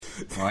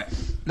Right.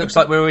 Looks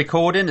like we're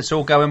recording. It's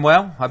all going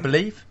well, I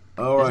believe.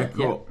 All right,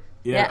 cool.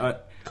 Yeah.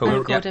 Cool. I'm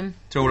recording.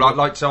 It's all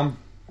lights on.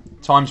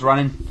 Time's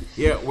running.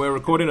 Yeah, we're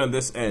recording on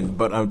this end,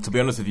 but to be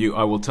honest with you,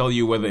 I will tell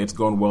you whether it's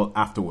gone well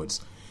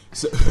afterwards.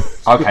 So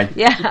Okay.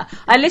 Yeah,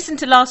 I listened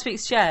to last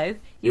week's show.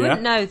 You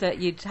wouldn't know that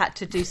you'd had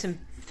to do some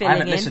filling I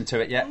haven't in. listened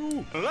to it yet.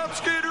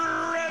 Let's get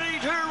ready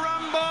to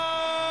rumble!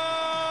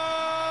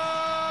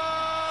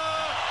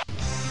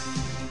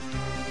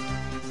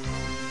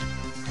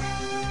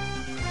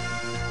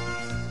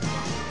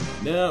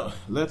 now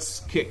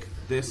let's kick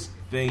this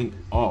thing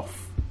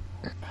off.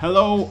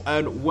 Hello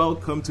and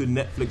welcome to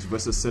Netflix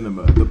vs.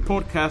 Cinema, the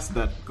podcast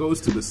that goes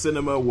to the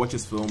cinema,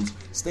 watches films,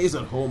 stays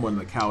at home on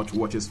the couch,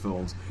 watches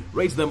films,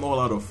 rates them all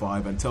out of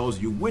 5, and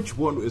tells you which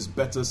one is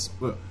better.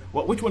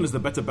 Which one is the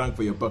better bang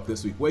for your buck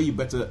this week? Where are you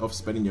better off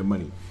spending your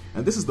money?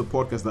 And this is the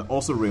podcast that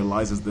also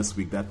realizes this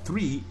week that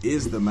 3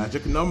 is the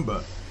magic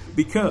number.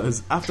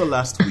 Because after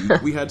last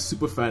week, we had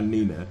superfan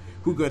Nina,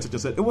 who got in touch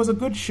and said, it was a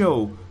good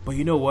show, but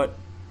you know what?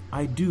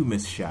 I do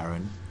miss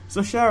Sharon.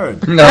 So Sharon.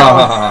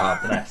 No,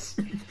 bless.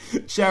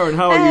 Sharon,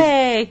 how are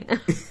Hey!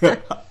 you?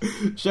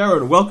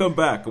 Sharon, welcome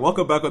back.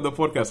 Welcome back on the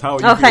podcast. How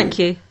are you Oh, feeling? thank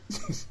you.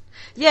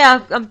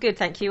 Yeah, I'm good,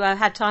 thank you. I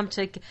had time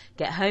to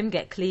get home,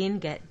 get clean,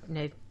 get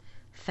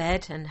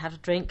fed and have a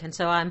drink, and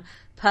so I'm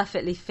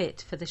perfectly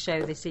fit for the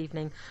show this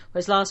evening.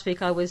 Whereas last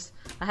week I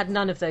had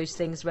none of those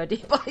things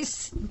ready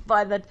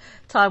by the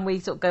time we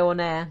sort of go on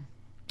air.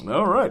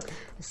 All right.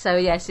 So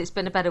yes, it's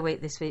been a better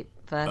week this week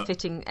for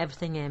fitting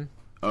everything in.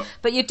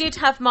 But you did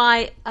have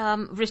my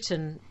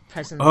written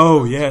present.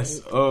 Oh,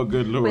 yes. Oh,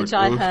 good Lord. Which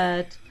I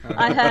heard.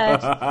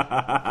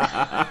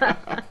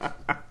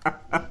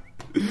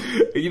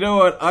 You know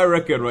what? I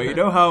reckon, right? You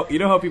know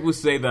how people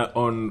say that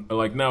on,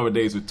 like,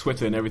 nowadays with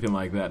Twitter and everything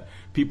like that,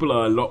 people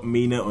are a lot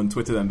meaner on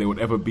Twitter than they would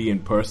ever be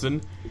in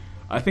person.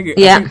 I think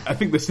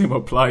the same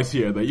applies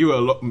here, that you were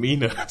a lot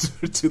meaner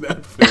to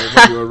that film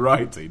when you were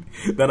writing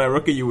than I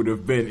reckon you would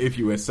have been if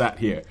you were sat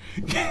here.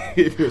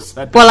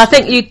 Well, I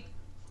think you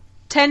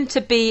tend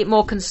to be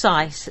more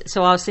concise,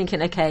 so I was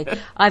thinking, okay,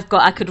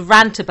 I could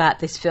rant about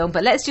this film,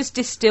 but let's just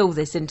distill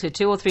this into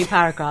 2 or 3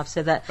 paragraphs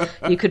so that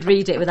you could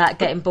read it without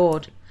getting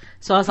bored.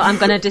 So I was like, I'm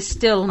going to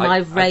distill my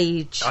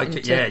rage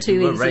into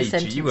 2 easy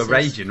sentences. You were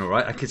raging, all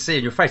right. I could see it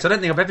in your face. I don't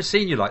think I've ever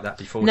seen you like that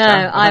before. No,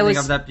 Sam. I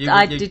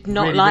did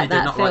not really, like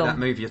really that did not film. like that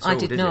movie at all. I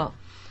did not.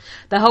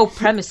 The whole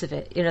premise of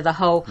it, the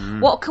whole,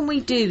 what can we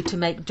do to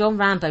make John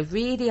Rambo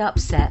really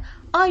upset?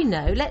 I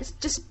know, let's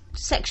just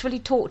sexually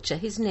torture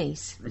his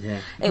niece. Yeah.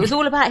 It was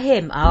all about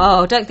him.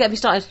 Oh, don't get me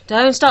started.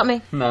 Don't start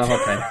me. No,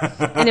 okay.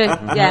 Anyway,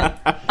 yeah.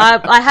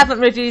 I haven't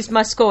reviewed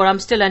my score. I'm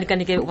still only going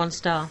to give it 1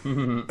 star.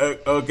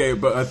 Okay,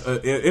 but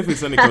if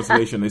it's any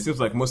consolation, it seems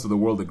like most of the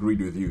world agreed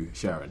with you,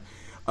 Sharon.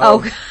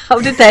 Did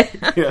they?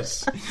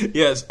 Yes.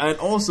 And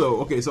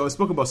also, okay, so I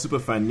spoke about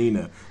superfan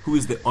Nina, who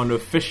is the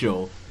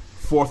unofficial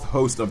 4th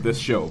host of this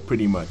show,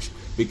 pretty much,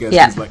 because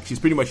she's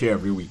pretty much here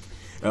every week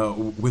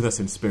with us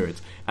in spirit.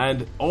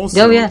 And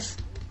also,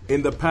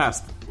 in the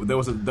past, there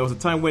was a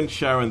time when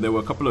Sharon, there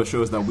were a couple of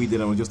shows that we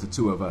did and it was just the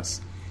 2 of us,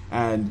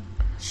 and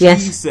she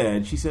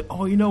said,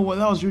 oh, you know what,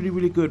 that was really,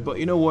 really good, but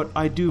you know what,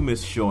 I do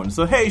miss Sean.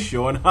 So hey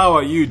Sean, how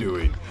are you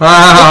doing?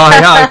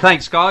 Hi,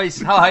 thanks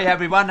guys. Hi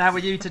everyone, how are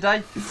you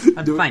today?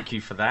 And thank you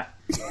for that.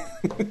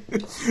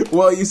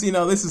 Well, you see,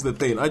 now this is the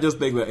thing. I just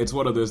think that it's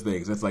one of those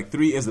things. It's like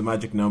 3 is the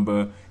magic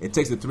number. It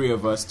takes the 3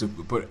 of us to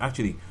put.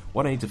 Actually,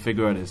 what I need to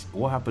figure out is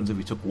what happens if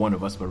we took one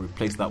of us but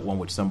replaced that one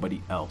with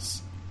somebody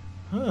else.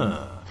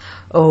 Huh.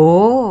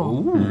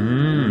 Oh.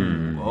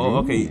 Oh,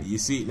 okay. You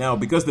see, now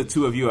because the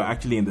 2 of you are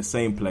actually in the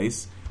same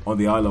place on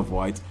the Isle of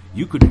Wight,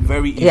 you could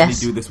very easily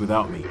do this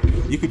without me.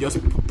 You could just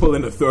pull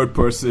in a 3rd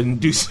person,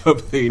 do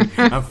something,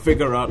 and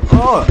figure out.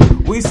 Oh,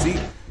 we see.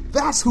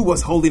 That's who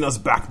was holding us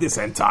back this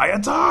entire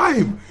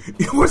time.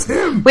 It was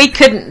him. We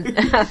couldn't do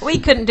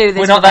this.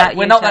 We're not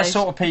that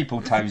sort of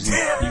people, Tozy.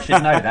 You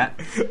should know that.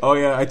 Oh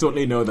yeah, I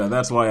totally know that.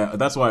 That's why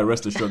I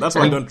rest assured. That's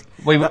why I don't.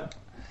 We would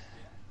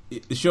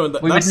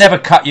never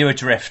cut you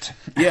adrift.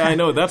 Yeah, I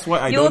know. That's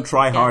why I don't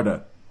try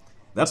harder.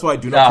 That's why I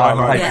do not try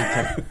harder.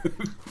 Yeah.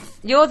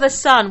 You're the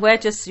sun. We're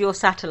just your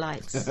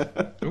satellites.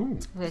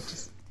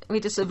 We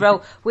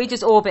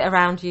just orbit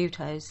around you,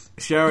 Toes.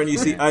 Sharon, you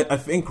see, I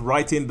think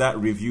writing that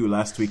review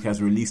last week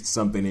has released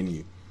something in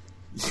you.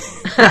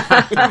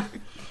 I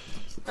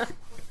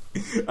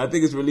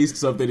think it's released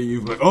something in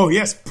you. Like, oh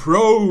yes,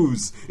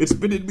 prose. It's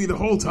been in me the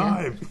whole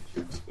time.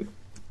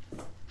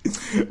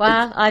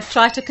 Well, I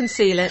try to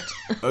conceal it.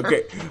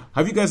 Okay,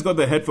 have you guys got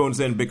the headphones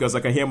in, because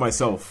I can hear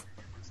myself?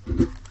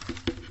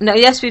 No,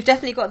 yes, we've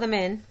definitely got them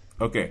in.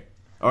 Okay,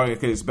 all right.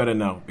 Okay, it's better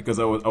now because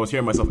I was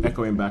hearing myself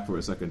echoing back for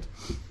a second.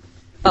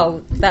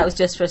 Oh, that was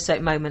just for a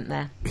moment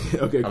there.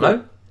 Okay. Hello?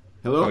 Cool.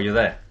 Hello? Oh, you're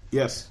there?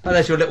 Yes. Oh,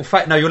 there's your little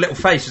face. No, your little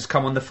face has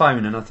come on the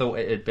phone, and I thought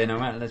it had been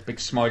around. There's a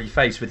big smiley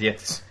face with your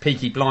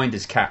Peaky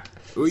Blinders cap.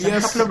 Oh,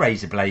 yes. A couple of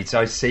razor blades,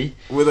 I see.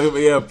 With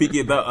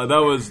Peaky.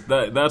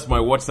 That's my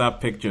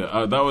WhatsApp picture.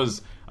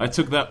 I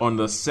took that on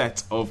the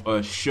set of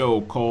a show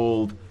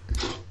called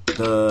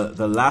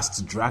the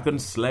Last Dragon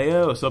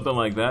Slayer or something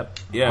like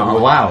that. Yeah.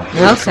 Oh wow.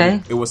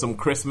 Okay. It was some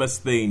Christmas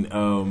thing.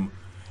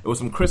 It was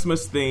some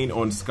Christmas thing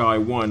on Sky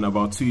One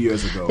about 2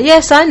 years ago.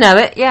 Yes, I know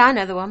it. Yeah, I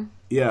know the one.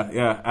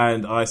 Yeah.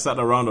 And I sat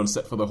around on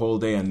set for the whole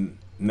day and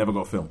never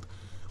got filmed.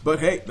 But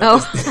hey,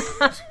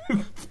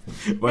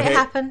 It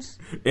happens.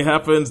 It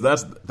happens.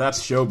 That's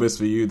showbiz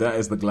for you. That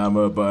is the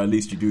glamour. But at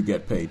least you do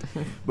get paid.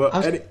 But I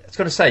was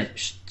going to say,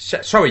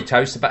 sorry,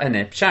 Toast, about in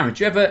there. Sharon,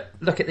 do you ever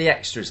look at the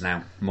extras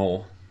now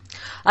more?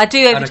 I do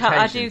every On time.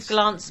 I do occasions?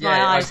 glance my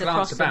Yeah, I eyes glance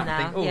across about them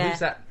now. and think, yeah. who's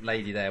that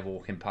lady there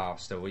walking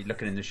past? Or are you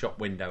looking in the shop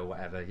window or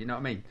whatever? You know what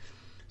I mean?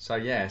 So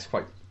yeah, it's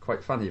quite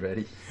funny,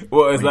 really.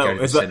 Well, When you go to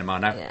the cinema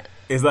now. Yeah.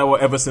 Is that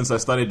what? Ever since I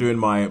started doing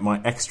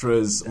my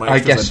extras, I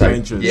guess so.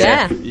 adventures,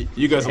 Yeah.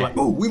 you guys are like,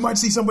 oh, we might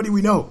see somebody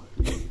we know.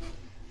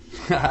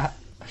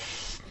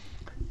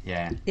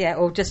 Yeah. Yeah,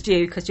 or just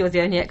you, because you're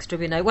the only extra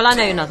we know. Well, I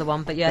know another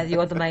one, but yeah,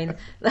 you're the main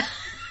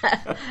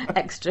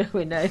extra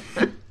we know.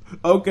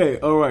 Okay,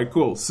 all right,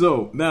 cool.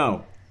 So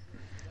now,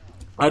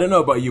 I don't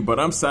know about you, but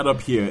I'm sat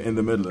up here in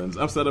the Midlands.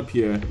 I'm sat up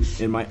here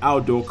in my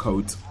outdoor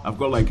coat. I've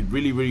got like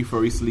really, really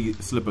furry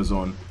slippers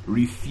on,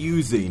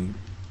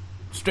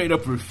 straight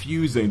up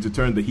refusing to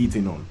turn the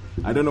heating on.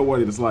 I don't know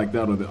what it's like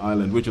down on the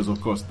island, which is of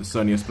course the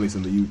sunniest place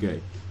in the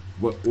UK.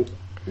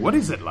 What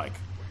is it like?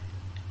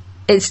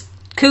 It's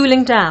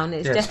cooling down.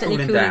 It's Yeah,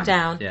 definitely cooling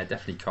down. Yeah,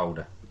 definitely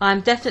colder.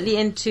 I'm definitely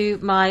into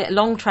my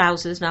long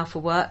trousers now for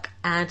work,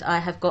 and I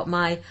have got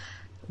my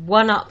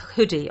one-up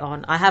hoodie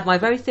on. I have my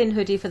very thin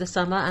hoodie for the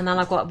summer, and then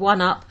I've got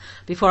one up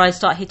before I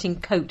start hitting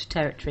coat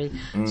territory.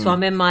 So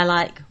I'm in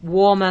my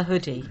warmer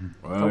hoodie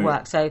for Right.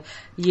 work. So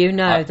you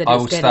know that I it's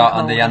will getting start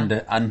on colder.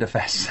 the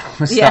undervest. I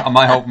will start Yeah. on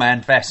my old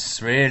man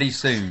vests really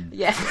soon.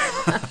 Yeah.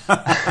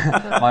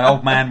 My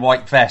old man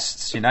white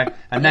vests, And then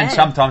Yeah.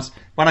 sometimes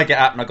when I get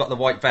up and I've got the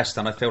white vest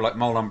on, I feel like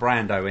Marlon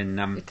Brando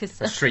in Because-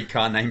 A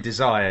Streetcar Named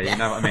Desire. You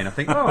know what I mean? I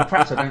think,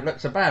 perhaps I don't look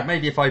so bad.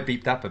 Maybe if I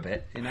beeped up a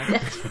bit,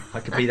 I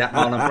could be that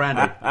Marlon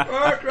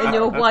Brando. In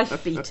your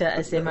wife beater,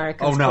 as the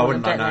Americans Oh no, I call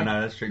wouldn't. them, No, don't they?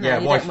 that's true. No, Yeah,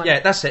 you wife. don't want- Yeah,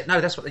 that's it.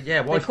 No, that's what. They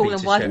Wife call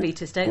beaters. them wife yeah.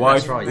 beaters, don't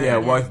Wife, they? right, yeah, yeah.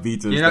 wife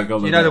beaters. You they call know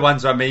them the that.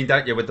 ones I mean,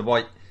 don't you? With the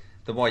white.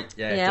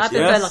 Yeah. Yeah, I just-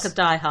 prefer Yes. like a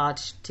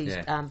die-hard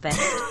Yeah. vest.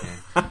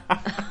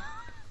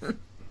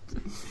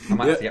 I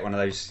might have to get one of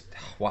those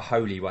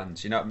holy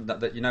ones.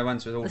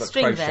 Ones with all The the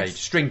string crochet vest.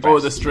 string vests. Oh,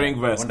 the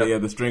string vest. I wonder- Yeah,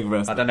 the string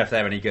vest. I don't know if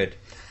they're any good.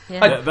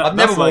 Yeah. I've never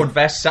that's worn like-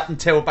 vests up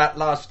until about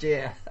last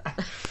year.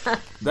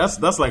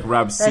 That's like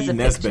Rab There's C. a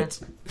Nesbitt.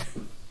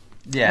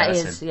 Yeah, That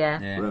that's is, him.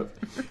 yeah.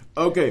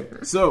 Okay,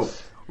 so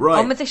right.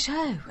 On with the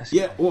show.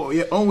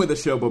 On with the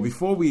show. But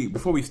before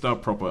we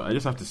start proper, I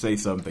just have to say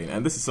something,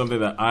 and this is something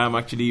that I am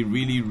actually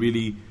really,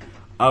 really,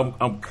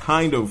 I'm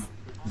kind of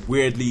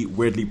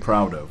weirdly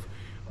proud of,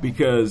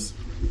 because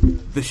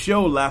the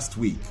show last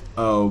week.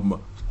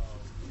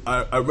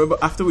 I remember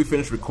after we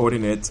finished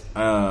recording it,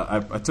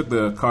 I took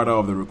the card out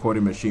of the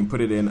recording machine,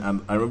 put it in,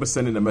 and I remember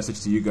sending a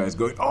message to you guys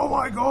going, "Oh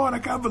my god, I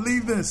can't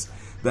believe this!"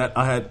 That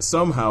I had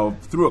somehow,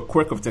 through a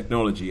quirk of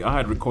technology, I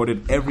had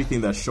recorded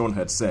everything that Sean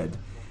had said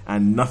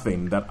and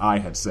nothing that I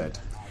had said.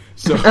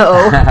 So,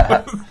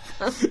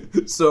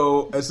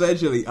 so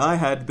essentially, I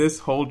had this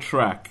whole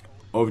track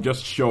of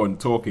just Sean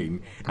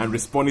talking and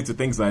responding to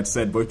things I had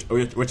said,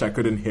 which I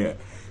couldn't hear.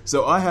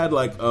 So I had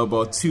like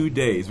about 2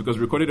 days, because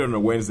we recorded it on a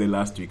Wednesday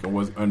last week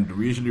and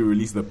we usually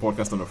release the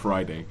podcast on a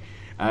Friday.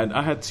 And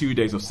I had 2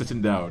 days of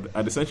sitting down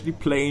and essentially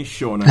playing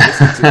Sean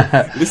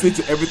and listening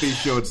to everything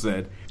Sean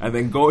said, and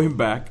then going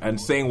back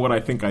and saying what I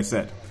think I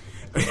said.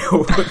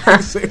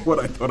 Saying what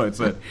I thought I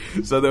said.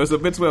 So there was a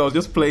bit where I was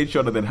just playing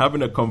Sean and then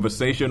having a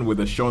conversation with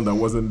a Sean that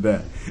wasn't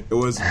there. It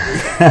was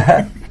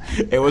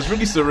it was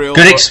really surreal.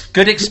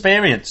 Good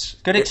experience.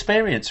 Good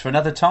experience for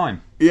another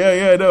time.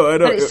 Yeah, I know.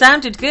 But it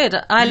sounded good.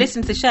 I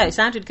listened to the show. It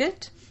sounded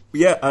good.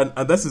 Yeah,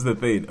 and this is the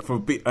thing.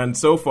 And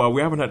so far,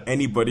 we haven't had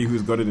anybody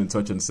who's gotten in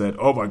touch and said,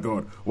 "Oh my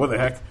god, what the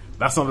heck?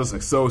 That sounds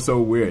like so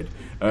weird."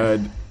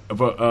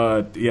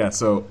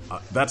 So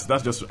that's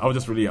just. I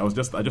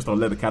just I'll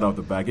let the cat out of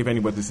the bag. If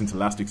anybody listened to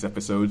last week's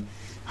episode,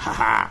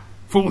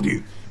 fooled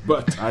you.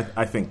 But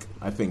I think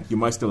you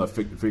might still have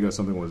figured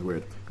something was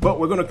weird. But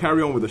we're going to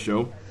carry on with the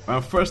show.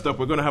 First up,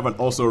 we're going to have an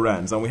Also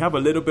Rans, and we have a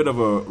little bit of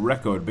a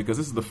record because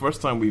this is the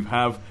first time we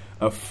have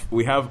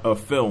a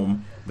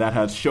film that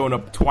has shown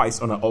up twice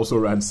on an Also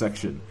Rans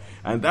section,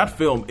 and that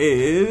film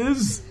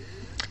is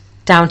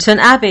Downton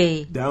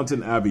Abbey.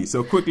 Downton Abbey.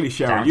 So quickly,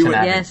 Sharon, Downton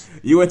Abbey. Yes.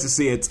 you went to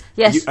see it.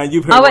 Yes. And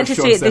you've heard I what went to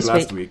Sean see it said this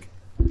last week.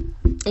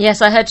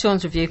 Yes, I heard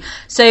Sean's review.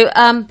 So,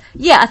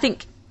 I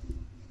think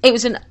it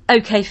was an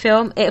okay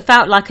film. It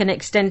felt like an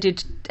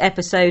extended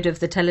episode of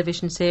the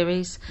television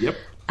series. Yep.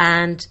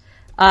 And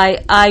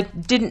I'd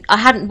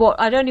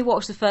only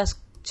watched the first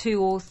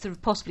 2 or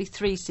possibly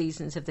 3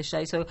 seasons of the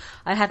show, so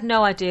I had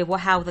no idea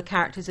how the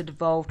characters had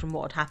evolved and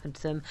what had happened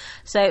to them.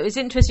 So it was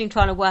interesting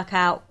trying to work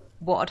out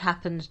what had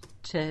happened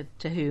to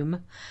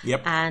whom.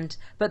 Yep.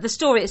 But the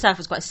story itself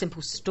was quite a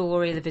simple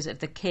story, the visit of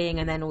the king,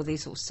 and then all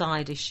these sort of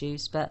side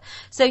issues. But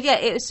so yeah,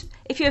 it was.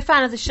 If you're a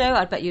fan of the show,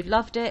 I'd bet you'd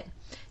loved it.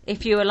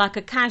 if you were like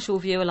a casual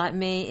viewer like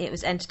me, it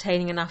was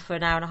entertaining enough for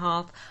an hour and a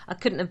half. I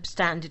couldn't have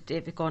stand it if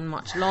it had gone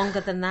much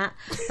longer than that.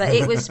 But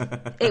it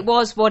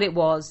was what it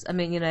was. I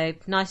mean,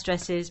 nice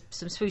dresses,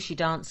 some swooshy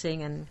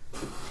dancing, and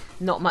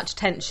not much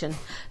tension.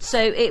 So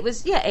it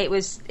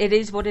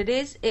is what it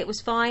is. It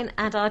was fine,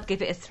 and I'd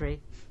give it a 3.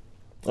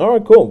 All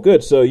right, cool,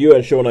 good. So you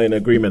and Sean are in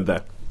agreement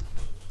there.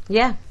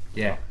 Yeah.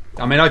 Yeah.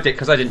 I mean, I did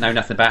because I didn't know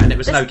nothing about it, and it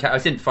was I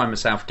didn't find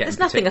myself getting. There's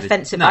nothing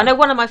offensive. No. I know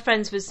one of my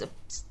friends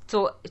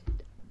thought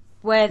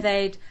where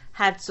they'd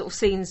had sort of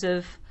scenes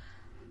of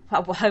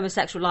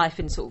homosexual life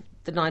in sort of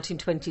the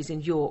 1920s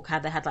in York, how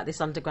they had like this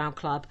underground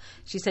club.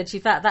 She said she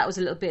felt that was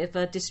a little bit of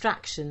a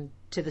distraction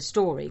to the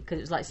story because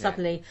it was like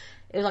suddenly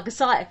it was like a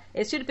side.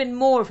 It should have been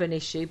more of an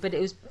issue, but it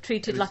was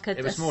treated like a.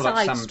 It was more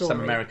side like story.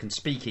 some American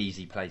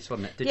speakeasy place,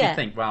 wasn't it? Did you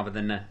think rather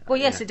than? Well,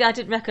 yes, I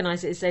didn't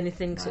recognise it as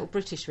anything sort of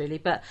British really,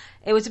 but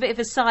it was a bit of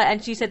a side.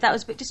 And she said that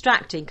was a bit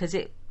distracting because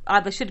it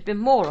either should have been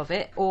more of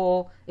it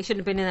or it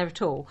shouldn't have been in there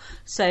at all.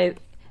 So.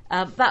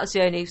 That was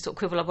the only sort of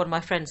quibble one of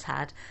my friends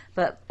had.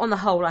 But on the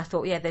whole, I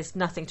thought, there's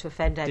nothing to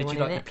offend anyone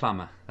in it. Did you like the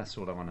plumber? That's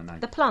all I want to know.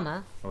 The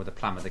plumber? Or the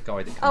plumber, the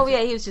guy that comes Oh,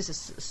 yeah, in. he was just a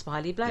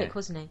smiley bloke,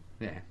 wasn't he?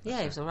 Yeah.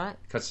 Yeah, he was all right.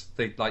 Because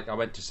I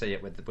went to see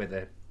it with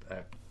a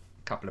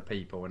couple of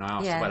people, and I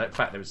asked them, well, in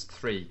fact, there was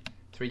three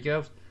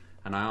girls,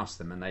 and I asked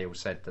them, and they all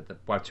said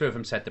that, 2 of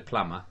them said the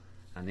plumber,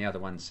 and the other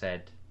one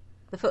said...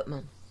 The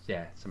footman.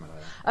 Yeah, something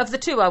like that. Of the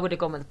 2, I would have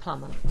gone with the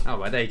plumber. Oh,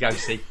 well, there you go,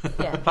 see.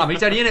 Yeah. Plumber,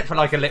 he's only in it for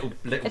like a little...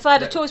 If I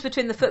had a choice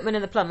between the footman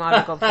and the plumber, I would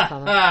have gone for the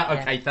plumber.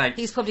 Okay, thanks.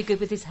 He's probably good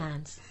with his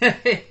hands.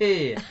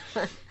 Okay.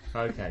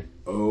 Okay.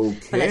 But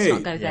let's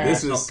not go there.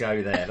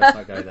 Let's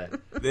not go there.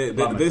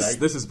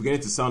 This is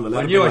beginning to sound a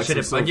little I knew bit I should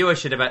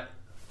have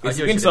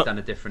done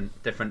a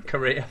different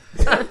career.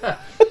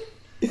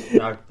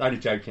 No, only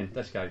joking.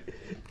 Let's go.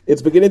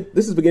 This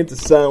is beginning to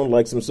sound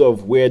like some sort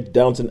of weird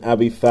Downton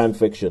Abbey fan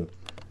fiction.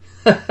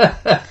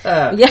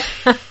 Yeah,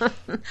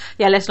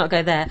 let's not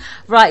go there.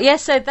 Right,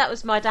 yes, so that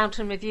was my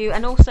Downton review,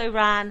 and also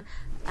ran,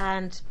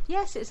 and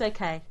yes, it's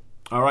okay.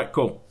 All right,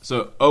 cool.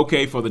 So,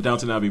 okay for the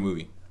Downton Abbey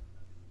movie.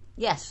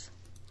 Yes.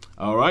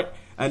 All right,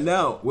 and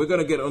now we're going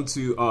to get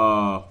onto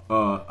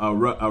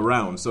our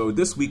round. So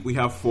this week we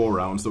have 4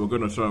 rounds, so we're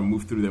going to try and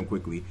move through them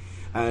quickly.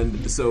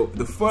 And so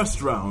the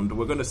first round,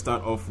 we're going to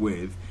start off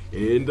with,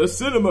 in the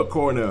cinema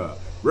corner,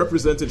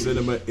 representing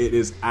cinema, it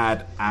is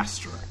Ad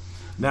Astra.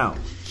 Now,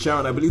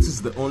 Sharon, I believe this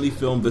is the only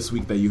film this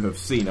week that you have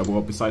seen,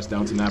 besides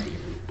Downton Abbey.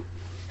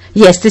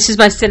 Yes, this is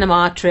my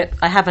cinema trip.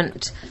 I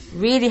haven't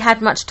really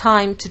had much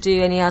time to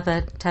do any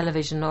other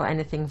television or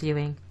anything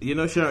viewing.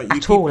 Sharon,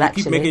 you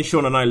keep making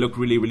Sean and I look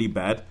really, really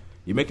bad.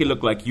 You make it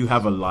look like you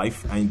have a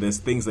life and there's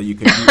things that you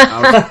can do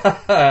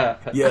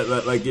out.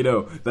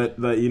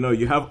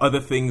 You have other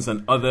things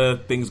and other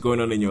things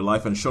going on in your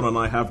life, and Sean and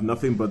I have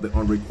nothing but the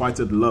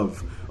unrequited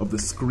love of the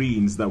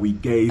screens that we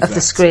gaze at. Of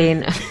the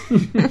screen.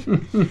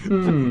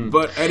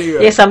 But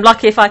anyway. Yes, I'm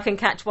lucky if I can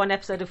catch one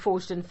episode of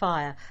Forged in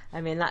Fire.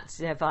 I mean,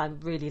 that's if I'm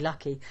really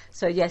lucky.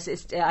 So yes,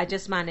 I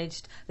just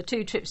managed the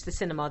 2 trips to the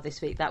cinema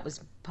this week. That was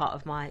part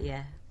of my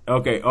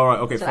Okay, all right,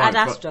 okay, so fine. Ad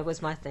Astra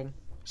was my thing.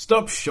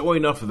 Stop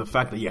showing off the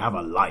fact that you have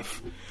a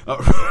life.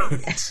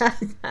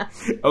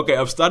 Okay,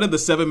 I've started the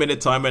 7-minute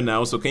timer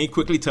now, so can you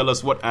quickly tell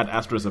us what Ad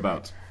Astra is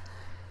about?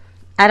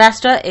 Ad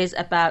Astra is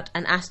about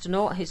an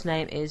astronaut. His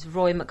name is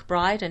Roy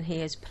McBride, and he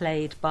is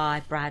played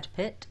by Brad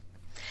Pitt.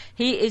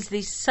 He is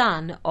the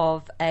son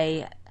of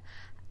a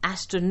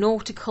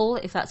astronautical,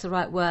 if that's the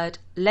right word,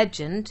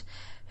 legend,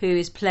 who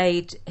is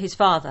played, his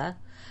father,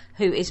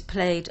 who is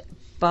played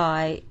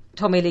by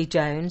Tommy Lee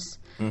Jones,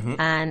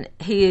 and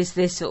he is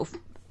this sort of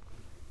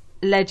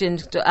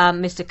legend,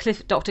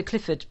 Dr.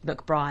 Clifford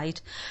McBride.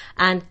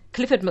 And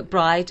Clifford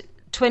McBride,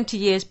 20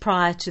 years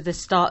prior to the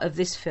start of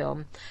this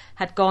film,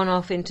 had gone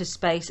off into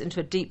space,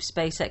 into a deep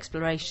space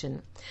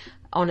exploration,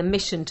 on a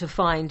mission to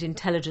find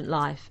intelligent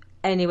life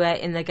anywhere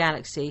in the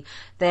galaxy.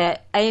 Their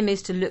aim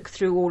is to look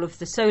through all of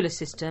the solar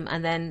system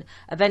and then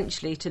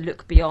eventually to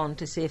look beyond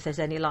to see if there's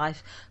any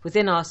life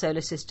within our solar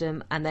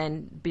system and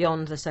then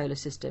beyond the solar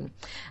system.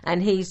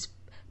 And he's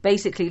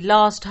basically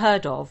last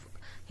heard of,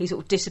 he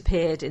sort of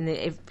disappeared in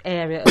the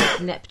area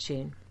of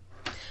Neptune.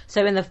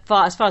 So as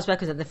far as we're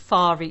concerned, the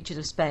far reaches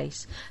of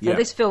space. Now,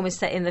 this film is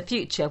set in the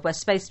future where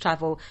space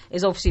travel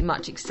is obviously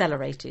much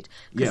accelerated.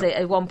 Because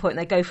at one point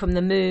they go from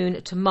the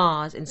moon to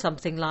Mars in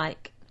something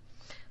like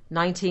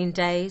 19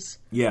 days.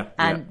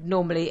 And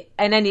normally,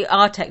 in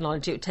our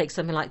technology, it would take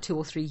something like 2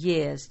 or 3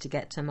 years to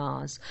get to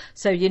Mars.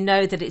 So you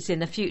know that it's in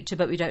the future,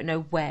 but we don't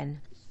know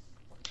when.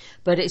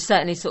 But it's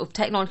certainly sort of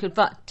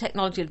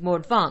technology more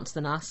advanced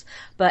than us,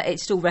 but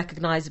it's still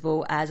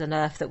recognisable as an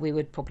Earth that we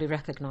would probably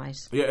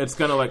recognise. Yeah, it's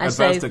kind of like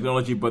advanced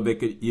technology, but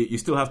you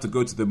still have to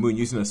go to the moon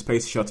using a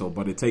space shuttle,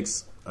 but it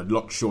takes a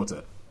lot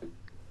shorter.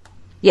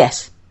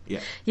 Yes.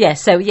 Yeah.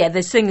 So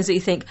there's things that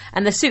you think,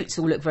 and the suits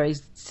all look very.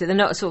 So they're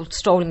not sort of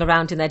strolling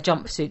around in their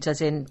jumpsuits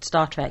as in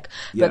Star Trek,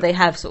 but they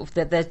have sort of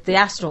the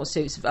astronaut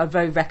suits are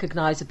very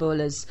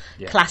recognisable as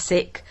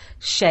classic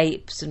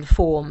shapes and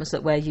forms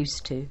that we're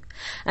used to.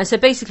 And so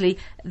basically,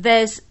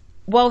 there's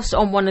whilst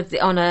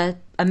on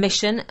a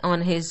mission on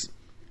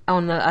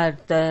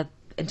the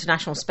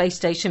International Space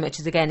Station, which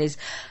is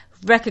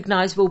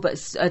recognisable,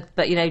 but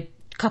a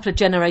couple of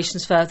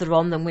generations further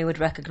on than we would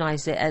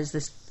recognise it as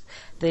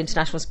the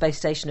International Space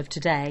Station of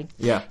today.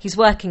 Yeah, he's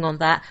working on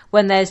that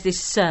when there's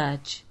this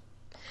surge.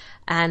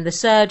 And the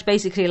surge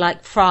basically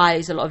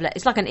fries a lot of...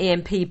 It's like an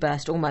EMP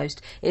burst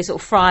almost. It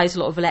sort of fries a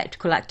lot of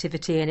electrical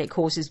activity and it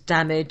causes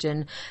damage.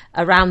 And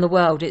around the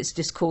world, it's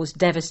just caused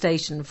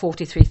devastation,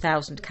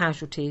 43,000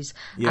 casualties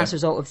as a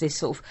result of this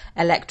sort of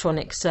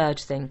electronic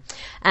surge thing.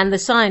 And the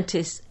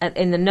scientists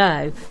in the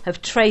know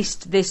have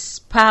traced this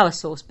power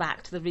source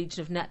back to the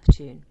region of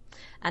Neptune.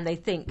 And they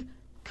think,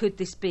 could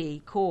this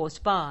be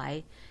caused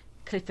by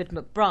Clifford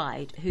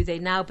McBride, who they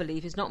now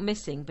believe is not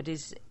missing, but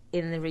is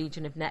in the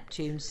region of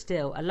Neptune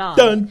still alive.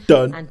 Dun,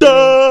 dun, and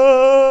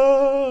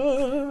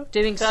dun.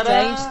 Doing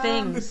strange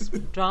things.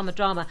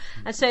 Drama.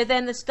 And so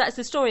then that's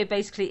the story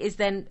basically is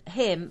then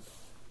him,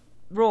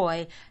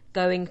 Roy,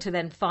 going to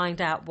then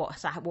find out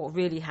what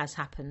really has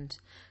happened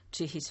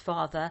to his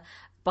father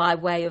by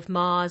way of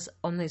Mars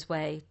on his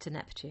way to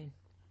Neptune.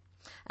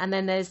 And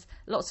then there's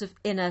lots of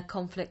inner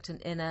conflict and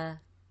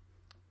inner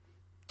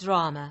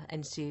drama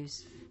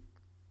ensues.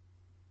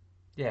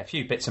 Yeah, a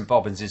few bits and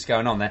bobbins is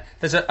going on there.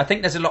 I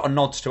think there's a lot of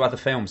nods to other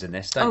films in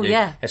this, don't you?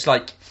 Yeah. It's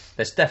like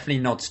there's definitely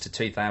nods to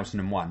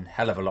 2001.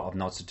 Hell of a lot of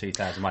nods to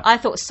 2001. I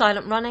thought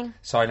Silent Running.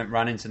 Silent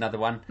Running's another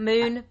one.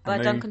 Moon by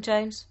Duncan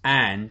Jones.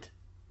 And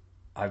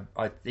I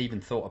even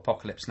thought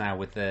Apocalypse Now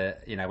with the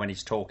when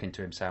he's talking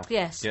to himself.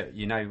 Yes.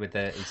 With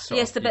the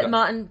the bit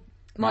Martin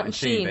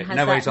Sheen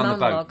has where he's on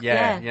monologue. the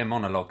boat. Yeah,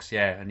 monologues.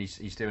 Yeah, and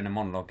he's doing a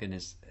monologue in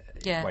his.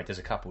 Well, he does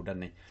a couple,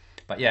 doesn't he?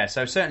 But yeah,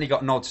 so certainly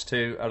got nods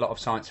to a lot of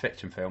science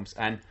fiction films,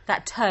 and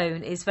that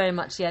tone is very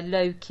much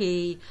low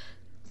key.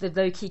 The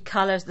low key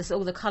colours,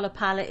 all the colour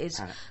palette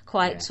is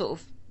quite sort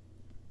of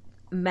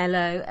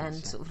mellow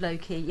and sort of low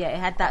key. Yeah, it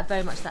had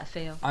very much that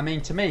feel. I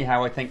mean, to me,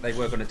 how I think they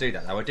were going to do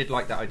that, though, I did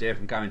like that idea of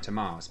them going to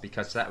Mars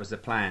because that was the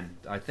plan.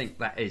 I think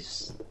that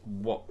is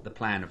what the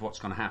plan of what's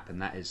going to happen.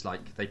 That is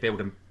they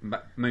build a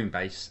moon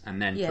base,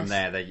 and then from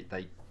there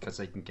they because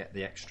they can get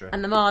the extra.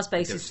 And the Mars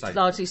base is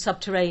largely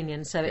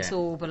subterranean, so it's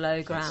all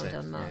below ground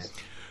on Mars.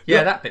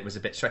 Yeah, that bit was a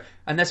bit strange.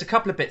 And there's a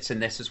couple of bits in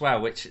this as well,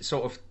 which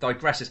sort of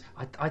digresses.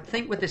 I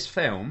think with this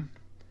film,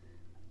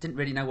 didn't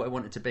really know what it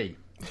wanted to be.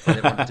 Whether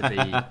it wanted to be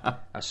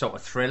a sort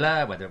of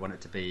thriller, whether it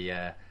wanted to be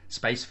a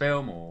space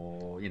film,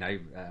 or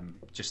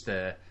just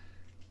the.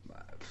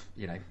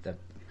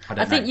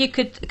 I think you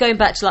could, going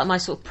back to my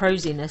sort of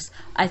prosiness,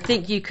 I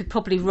think you could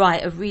probably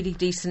write a really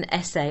decent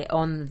essay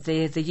on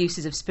the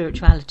uses of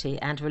spirituality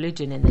and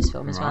religion in this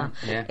film as well.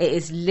 Yeah. It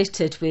is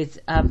littered with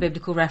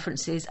biblical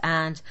references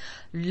and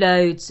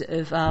loads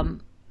of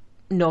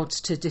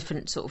nods to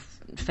different sort of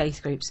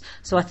faith groups.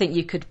 So I think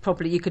you could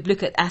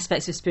look at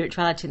aspects of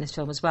spirituality in this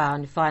film as well,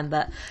 and find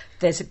that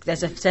there's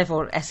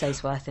several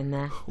essays worth in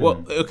there.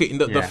 Well, okay,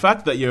 the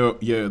fact that you're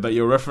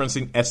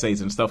referencing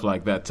essays and stuff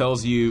like that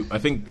tells you, I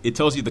think it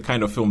tells you the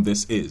kind of film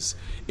this is.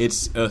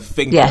 It's a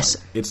thinker. Yes.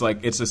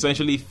 It's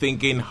essentially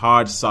thinking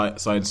hard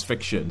science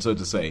fiction, so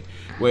to say,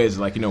 whereas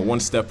one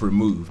step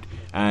removed.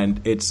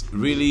 And it's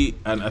really,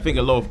 and I think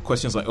a lot of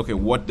questions okay,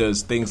 what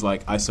does things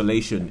like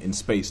isolation in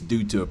space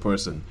do to a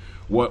person?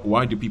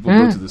 Why do people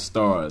go to the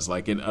stars?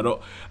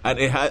 And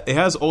it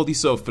has all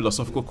these sort of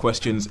philosophical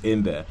questions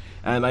in there.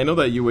 And I know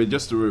that you were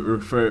just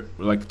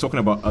talking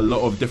about a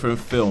lot of different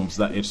films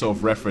that it sort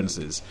of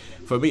references.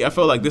 For me, I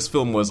felt like this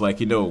film was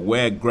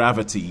where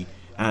Gravity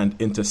and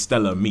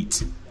Interstellar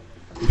meet.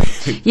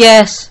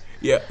 Yes.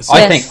 Yeah, so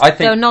I think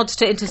there are nods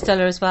to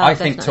Interstellar as well. I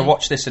think to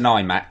watch this in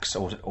IMAX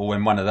or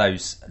in one of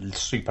those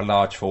super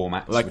large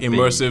formats,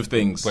 immersive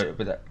things.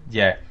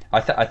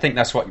 I think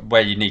that's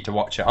where you need to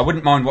watch it. I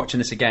wouldn't mind watching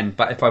this again,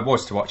 but if I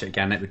was to watch it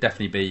again, it would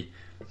definitely be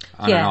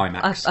on an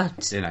IMAX.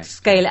 I'd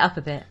scale it up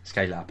a bit.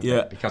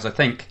 Because I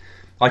think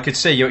I could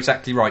see you're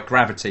exactly right.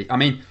 Gravity. I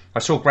mean, I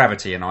saw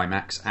Gravity in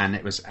IMAX, and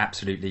it was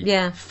absolutely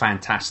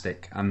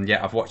fantastic. And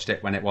yet I've watched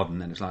it when it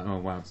wasn't, and it's like, oh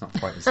well, it's not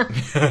quite as.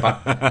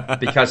 But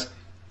because.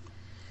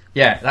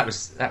 Yeah, that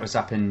was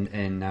up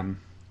in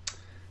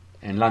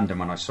London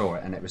when I saw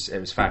it, and it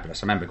was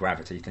fabulous. I remember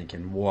Gravity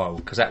thinking, "Whoa,"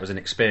 because that was an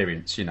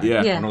experience,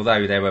 Yeah. And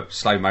although there were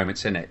slow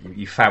moments in it,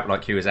 you felt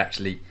like you was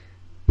actually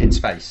in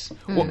space.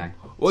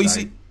 You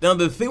see, now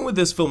the thing with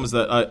this film is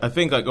that I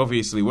think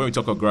obviously when we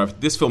talk about Gravity,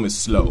 this film is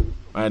slow,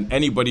 and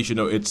anybody should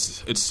know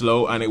it's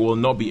slow, and it will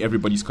not be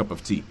everybody's cup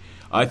of tea.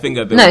 I think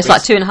that it's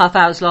 2.5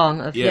 hours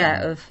long.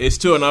 It's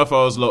 2.5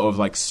 hours long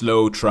of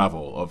slow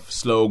travel, of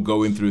slow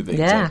going through things.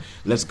 Yeah,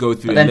 let's go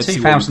through. But then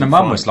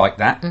 2001 was like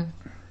that.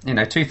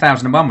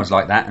 2001 was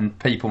like that, and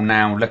people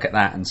now look at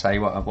that and say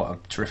what a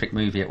terrific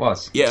movie it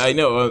was. Yeah, I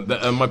know.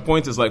 My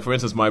point is, like, for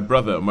instance, my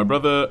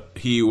brother,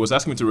 he was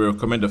asking me to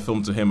recommend a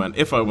film to him, and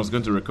if I was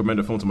going to recommend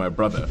a film to my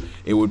brother,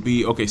 it would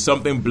be, okay,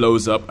 something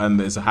blows up and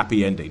there's a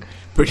happy ending,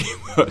 pretty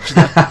much.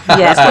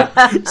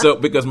 So,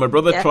 because my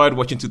brother tried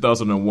watching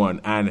 2001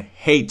 and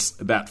hates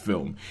that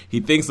film. He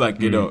thinks like,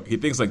 he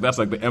thinks like that's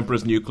like the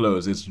Emperor's New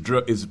Clothes. It's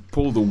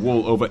pull the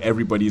wool over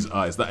everybody's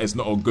eyes. That is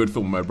not a good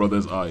film in my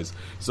brother's eyes.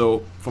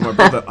 So, for my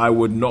brother, I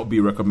would not be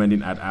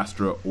recommending Ad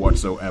Astra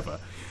whatsoever,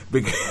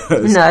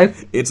 because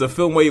it's a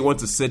film where you want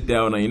to sit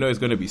down and it's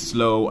going to be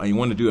slow, and you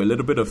want to do a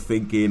little bit of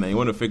thinking, and you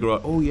want to figure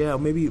out,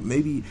 maybe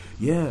going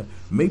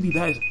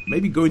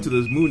to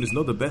the moon is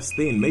not the best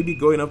thing. Maybe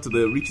going up to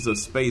the reaches of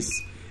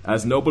space,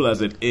 as noble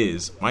as it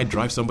is, might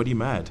drive somebody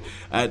mad.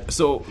 And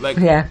so, like,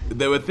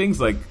 there were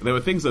things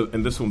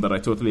in this film that I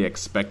totally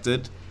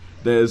expected.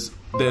 There's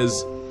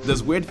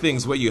weird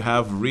things where you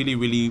have really,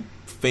 really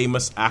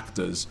famous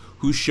actors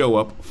who show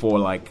up for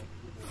like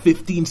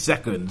 15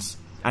 seconds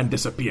and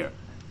disappear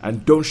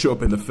and don't show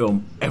up in the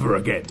film ever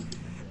again.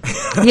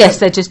 Yes,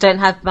 they just don't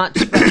have much.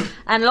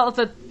 And a lot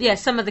of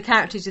some of the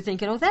characters you're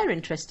thinking, they're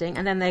interesting,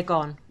 and then they're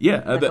gone.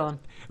 Yeah, gone.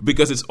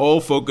 Because it's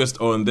all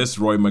focused on this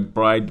Roy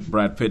McBride,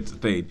 Brad Pitt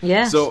thing.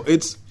 Yeah. So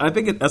I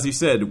think as you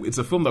said, it's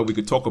a film that we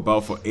could talk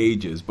about for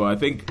ages. But I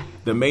think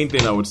the main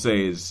thing I would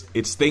say is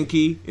it's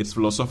thinky, it's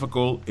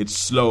philosophical, it's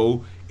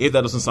slow. If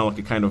that doesn't sound like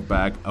a kind of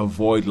bag,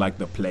 avoid like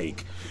the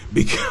plague,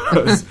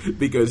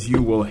 because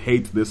you will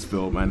hate this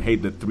film and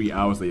hate the 3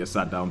 hours that you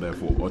sat down there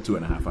for, or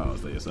 2.5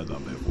 hours that you sat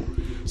down there for.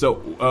 So,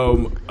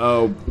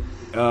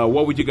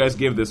 what would you guys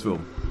give this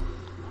film?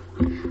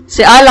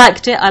 See, I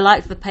liked it. I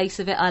liked the pace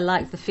of it. I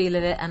liked the feel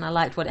of it, and I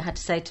liked what it had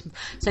to say to me.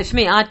 So for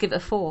me, I'd give it a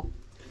 4.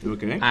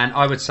 Okay. And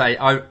I would say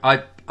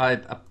I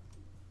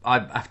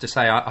have to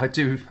say I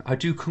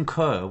do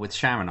concur with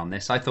Sharon on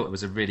this. I thought it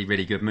was a really,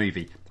 really good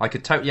movie. I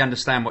could totally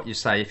understand what you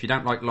say. If you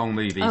don't like long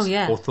movies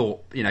or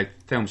thought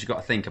films you've got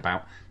to think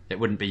about, it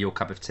wouldn't be your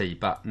cup of tea.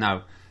 But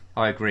no,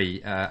 I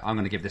agree. I'm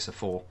going to give this a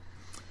 4.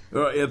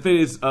 The thing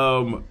is,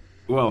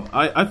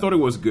 I thought it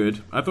was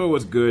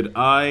good.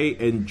 I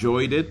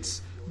enjoyed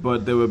it.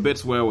 But there were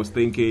bits where I was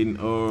thinking,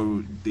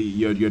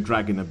 you're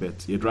dragging a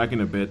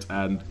bit.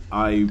 And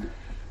I,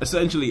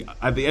 essentially,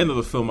 at the end of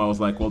the film, I was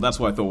like, well, that's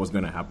what I thought was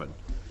going to happen.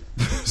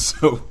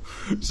 so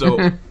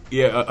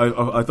yeah,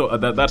 I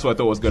thought that's what I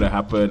thought was going to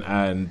happen.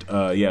 And,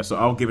 so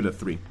I'll give it a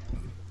 3.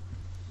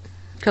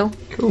 Cool.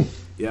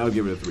 Yeah, I'll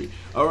give it a 3.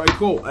 All right,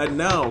 cool. And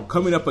now,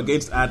 coming up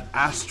against Ad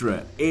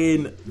Astra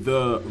in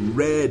the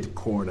red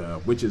corner,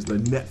 which is the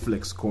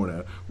Netflix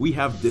corner, we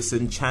have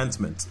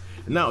Disenchantment.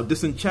 Now,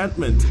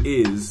 Disenchantment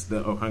is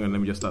the... Oh, hang on, let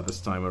me just start this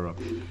timer up.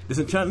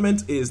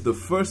 Disenchantment is the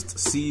first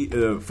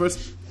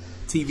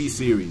TV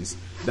series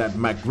that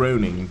Matt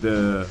Groening,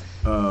 the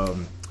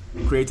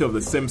creator of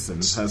The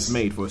Simpsons, has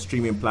made for a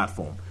streaming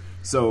platform.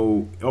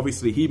 So,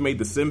 obviously, he made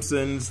The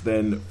Simpsons,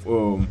 then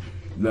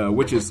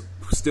which is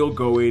still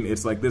going.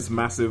 It's like this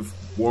massive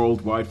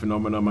worldwide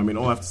phenomenon. I mean,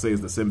 all I have to say is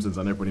The Simpsons,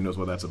 and everybody knows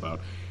what that's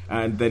about.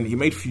 And then he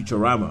made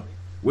Futurama,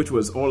 which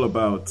was all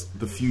about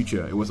the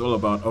future. It was all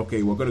about,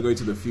 okay, we're going to go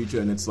into the future,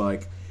 and it's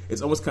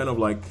almost kind of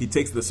like he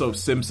takes the sort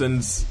of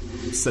Simpsons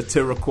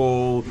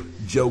satirical,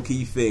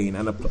 jokey thing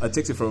and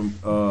takes it from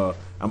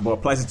and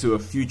applies it to a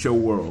future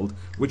world,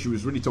 which he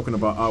was really talking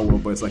about our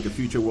world, but it's like a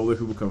future world where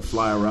people can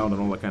fly around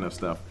and all that kind of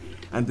stuff.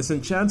 And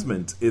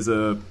Disenchantment is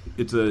a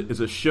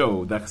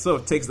show that sort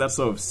of takes that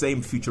sort of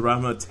same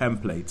Futurama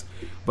template,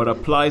 but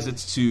applies it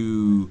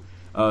to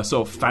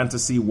sort of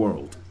fantasy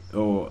world,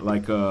 or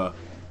like I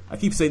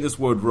keep saying this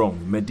word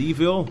wrong.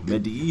 Medieval.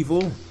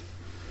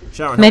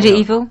 Sharon,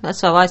 medieval.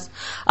 That's how I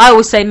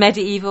always say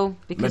medieval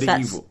because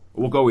medieval.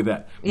 We'll go with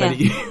that. Yeah.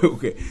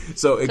 Okay.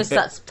 So because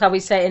that's how we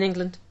say it in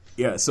England.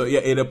 Yeah. So yeah,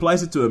 it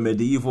applies it to a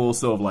medieval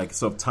sort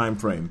of time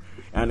frame.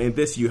 And in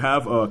this, you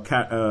have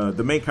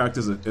the main character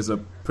is a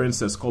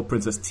princess called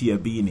Princess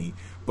Tiabini,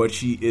 but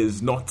she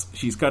is not.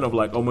 She's kind of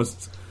like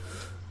almost.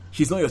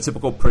 She's not your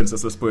typical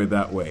princess, let's put it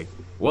that way.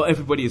 Well,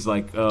 everybody is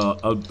like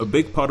a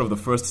big part of the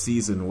first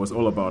season was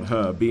all about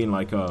her being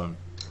like.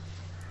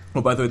 Oh,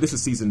 by the way, this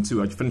is season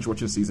 2. I finished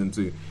watching season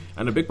 2,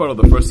 and a big part of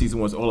the first season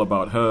was all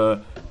about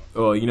her,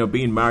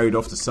 being married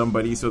off to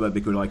somebody so that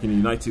they could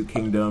unite 2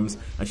 kingdoms.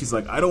 And she's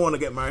like, I don't want to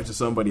get married to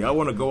somebody. I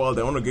want to go out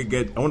there. I want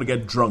to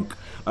get drunk.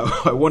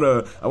 I want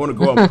to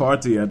go out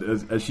party.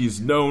 As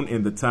she's known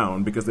in the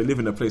town because they live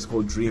in a place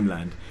called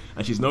Dreamland,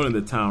 and she's known in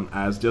the town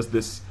as just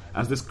this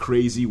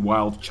crazy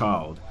wild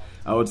child.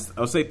 I would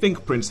say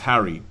think Prince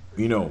Harry,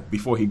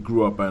 before he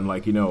grew up and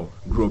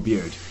grew a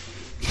beard.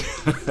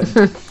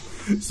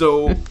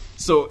 So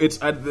it's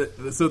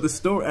the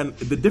story, and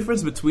the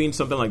difference between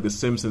something like The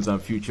Simpsons and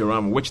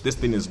Futurama, which this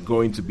thing is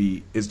going to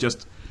be, is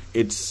just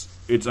it's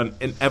an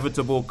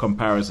inevitable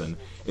comparison.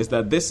 Is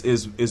that this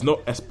is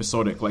not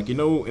episodic,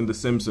 in The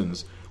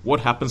Simpsons, what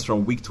happens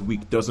from week to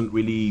week doesn't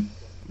really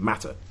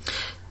matter.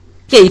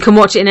 Yeah, you can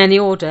watch it in any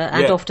order,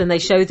 and often they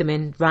show them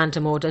in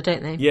random order,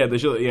 don't they? Yeah, they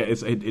show. Yeah,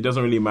 it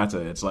doesn't really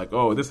matter. It's like,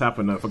 oh, this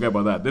happened. Forget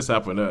about that. This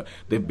happened.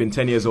 They've been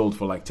 10 years old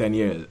for like 10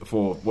 years.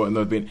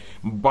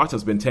 Bart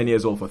has been 10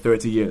 years old for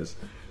 30 years.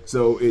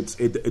 So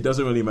it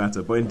doesn't really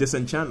matter. But in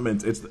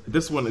Disenchantment,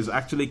 this one is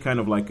actually kind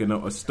of like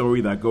a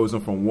story that goes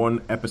on from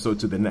one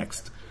episode to the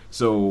next.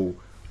 So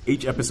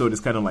each episode is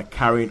kind of like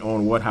carrying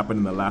on what happened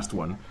in the last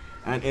one.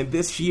 And in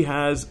this, she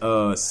has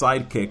a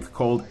sidekick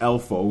called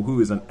Elfo,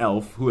 who is an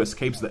elf who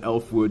escapes the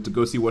elf wood to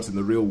go see what's in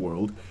the real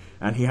world.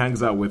 And he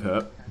hangs out with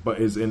her, but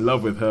is in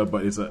love with her,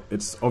 but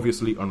it's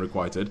obviously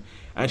unrequited.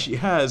 And she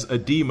has a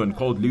demon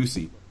called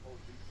Lucy,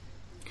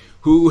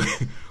 who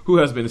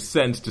has been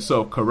sent to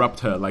sort of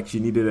corrupt her like she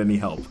needed any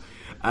help.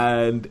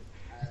 And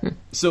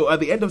so at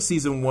the end of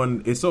season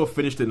 1, it's sort of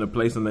finished in a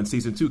place, and then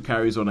season 2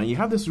 carries on. And you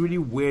have this really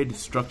weird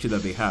structure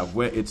that they have,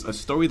 where it's a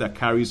story that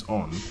carries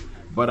on,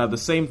 but at the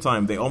same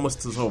time, they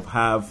almost sort of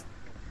have...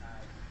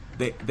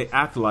 They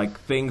act like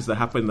things that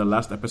happened in the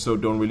last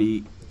episode don't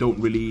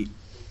really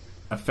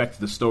affect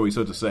the story,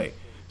 so to say.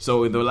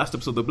 So in the last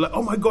episode, they'll be like,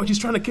 oh my god, she's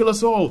trying to kill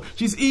us all!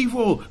 She's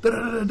evil! Da,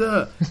 da, da,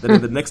 da. Then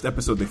in the next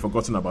episode, they've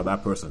forgotten about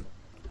that person.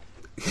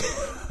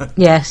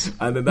 Yes.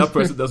 And then that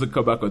person doesn't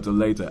come back until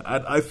later.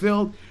 And I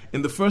felt,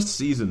 in the first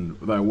season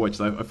that I watched,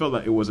 I felt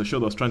that it was a show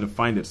that was trying to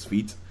find its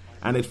feet.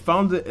 And it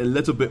found it a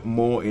little bit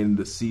more in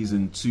the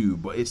season 2,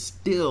 but it's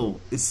still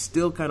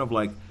kind of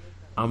like,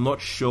 I'm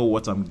not sure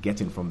what I'm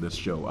getting from this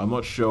show. I'm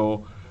not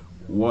sure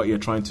what you're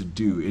trying to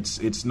do.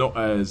 It's not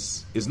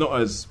as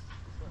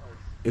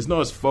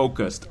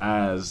focused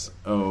as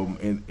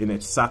in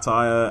its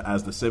satire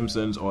as The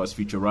Simpsons or as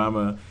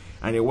Futurama.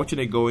 And you're watching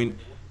it going,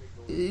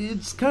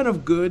 it's kind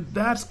of good.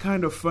 That's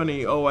kind of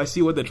funny. Oh, I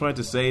see what they're trying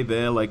to say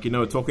there. Like,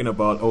 talking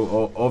about,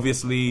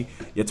 obviously,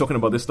 you're talking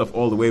about this stuff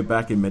all the way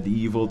back in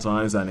medieval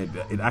times, and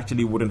it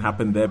actually wouldn't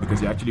happen there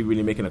because you're actually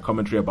really making a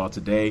commentary about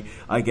today.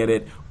 I get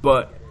it.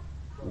 But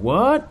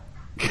what?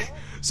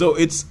 So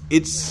it's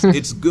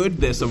good.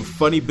 There's some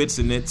funny bits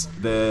in it.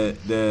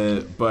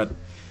 But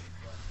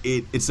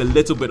it's a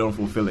little bit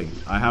unfulfilling,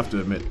 I have to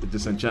admit.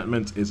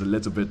 Disenchantment is a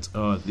little bit,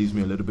 it leaves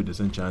me a little bit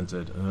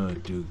disenchanted.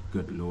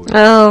 Good lord.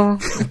 Oh.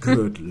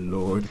 Good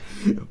lord.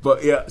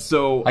 But yeah,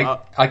 so...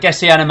 I guess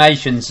the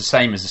animation's the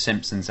same as The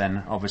Simpsons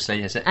then,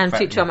 obviously, is it? And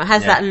Futurama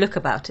has that look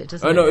about it,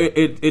 doesn't it? No,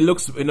 it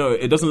looks...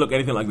 it doesn't look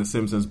anything like The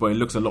Simpsons, but it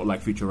looks a lot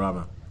like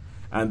Futurama.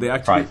 And they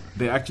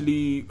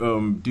actually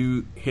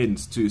do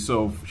hints to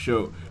sort of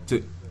show...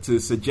 to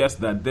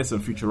suggest that this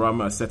and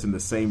Futurama are set in the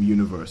same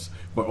universe,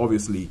 but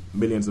obviously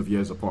millions of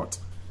years apart.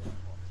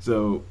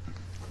 So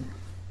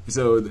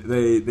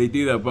they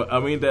do that, but I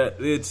mean that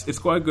it's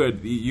quite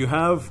good. You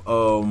have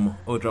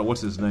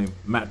what's his name?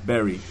 Matt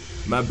Berry.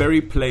 Matt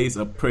Berry plays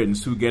a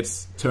prince who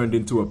gets turned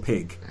into a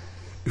pig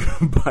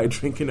by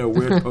drinking a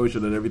weird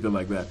potion and everything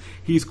like that.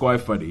 He's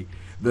quite funny.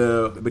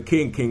 The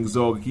King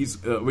Zog.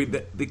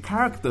 The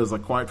characters are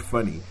quite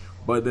funny,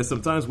 but there's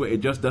some times where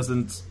it just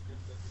doesn't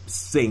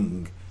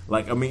sing.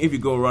 Like, I mean, if you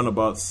go around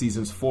about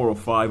seasons 4 or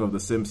 5 of The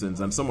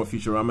Simpsons and some of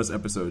Futurama's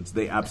episodes,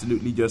 they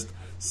absolutely just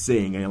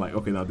sing, and you're like,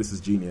 okay, now this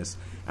is genius.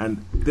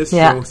 And this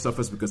show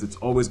suffers because it's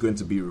always going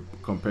to be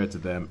compared to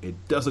them.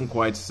 It doesn't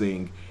quite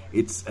sing.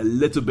 It's a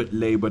little bit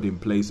labored in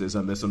places,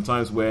 and there's some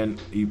times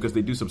because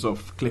they do some sort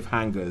of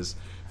cliffhangers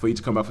for you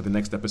to come back for the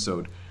next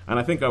episode. And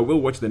I think I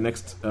will watch the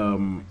next.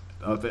 I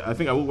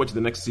think I will watch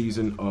the next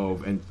season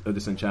of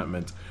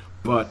Disenchantment.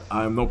 But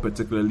I'm not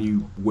particularly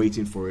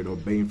waiting for it or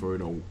baying for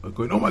it or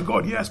going, oh my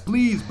god, yes,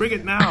 please, bring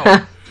it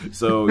now.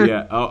 So,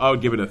 yeah, I'll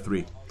give it a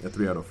 3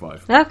 out of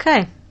 5.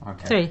 Okay.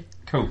 3.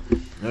 Cool.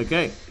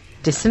 Okay.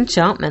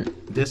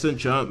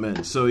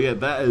 Disenchantment. So, yeah,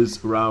 that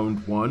is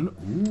round 1.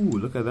 Ooh,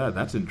 look at that.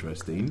 That's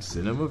interesting.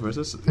 Cinema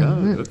versus...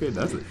 okay,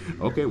 that's it.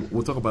 Okay,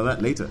 we'll talk about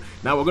that later.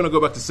 Now, we're going to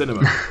go back to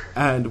cinema.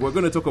 And we're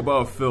going to talk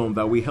about a film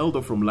that we held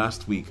up from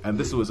last week. And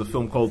this was a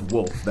film called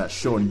Wolf that,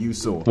 Sean, you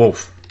saw.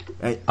 Wolf.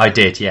 I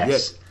did, yes. Yeah.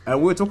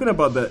 And we're talking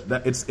about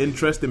that it's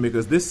interesting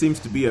because this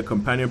seems to be a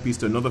companion piece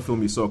to another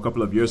film you saw a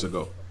couple of years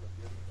ago.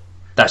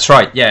 That's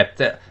right, yeah.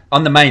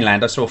 On the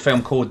mainland, I saw a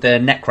film called The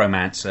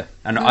Necromancer.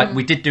 And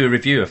we did do a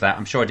review of that.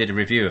 I'm sure I did a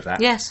review of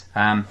that. Yes.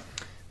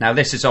 Now,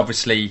 this is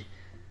obviously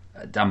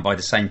done by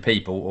the same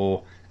people,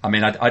 or... I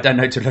mean, I don't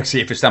know to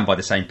see if it's done by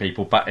the same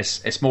people, but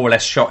it's more or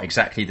less shot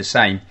exactly the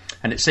same.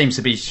 And it seems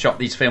to be shot...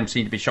 These films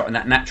seem to be shot in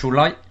that natural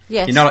light.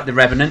 Yes. You know, like The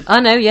Revenant?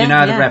 I know, yeah. You know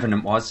how The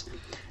Revenant was?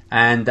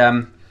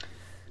 And...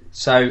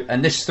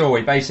 And this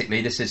story,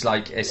 basically, this is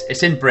like,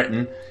 it's in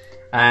Britain,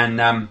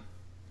 and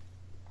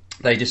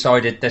they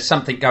decided there's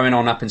something going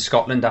on up in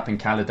Scotland, up in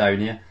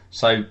Caledonia.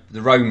 So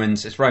the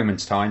Romans, it's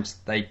Romans times,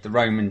 the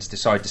Romans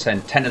decide to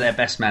send 10 of their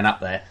best men up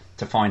there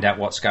to find out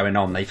what's going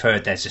on. They've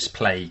heard there's this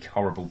plague,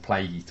 horrible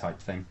plaguey type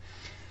thing.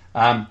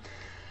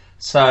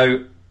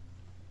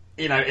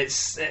 It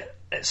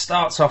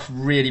starts off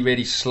really,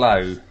 really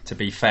slow, to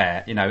be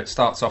fair. It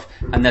starts off,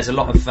 and there's a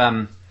lot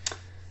of...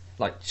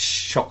 like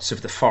shots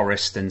of the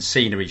forest and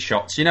scenery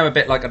shots, a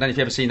bit like, I don't know if you've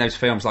ever seen those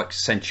films like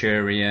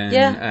Centurion.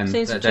 Yeah, and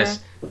Centurion.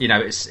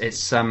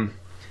 It's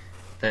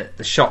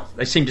the shot.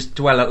 They seem to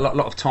dwell a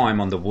lot of time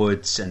on the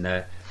woods and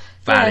the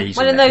valleys.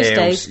 Well, and in the those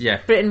hills. days,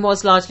 Britain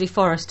was largely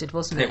forested,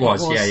 wasn't it? It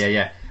was.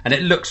 Yeah. And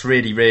it looks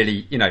really,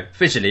 really,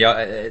 visually,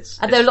 it's...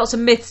 And there are lots of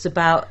myths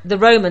about... The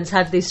Romans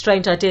had these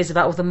strange ideas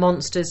about all the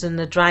monsters and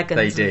the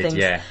dragons and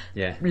things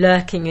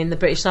lurking in the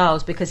British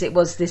Isles, because it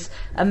was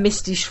a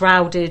misty,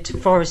 shrouded,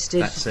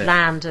 forested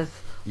land of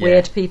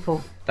weird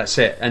people. That's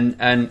it. And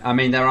I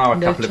mean, there are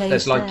a couple of...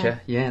 There's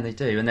they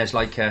do. And there's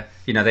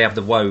they have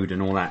the woad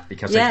and all that,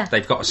 because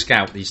they've got a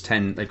scout,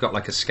 they've got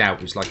like a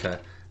scout who's like a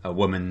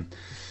woman...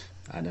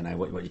 I don't know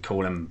what you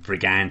call them,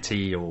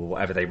 Briganti or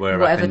whatever they were.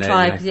 Whatever up in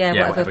tribe,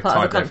 there, whatever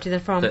part of the country they're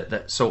from.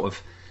 That sort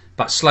of,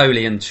 but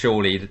slowly and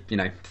surely,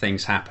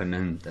 things happen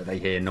and they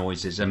hear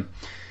noises.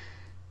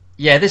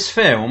 This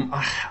film,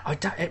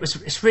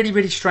 it's really,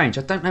 really strange.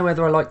 I don't know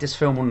whether I like this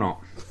film or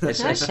not.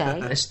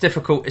 It's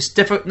difficult. It's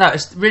difficult. No,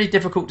 it's really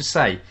difficult to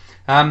say.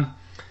 I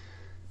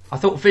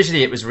thought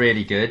visually it was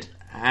really good,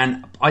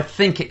 and I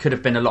think it could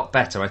have been a lot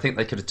better. I think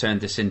they could have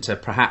turned this into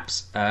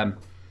perhaps.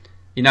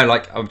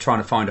 Like I'm trying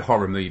to find a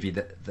horror movie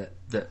that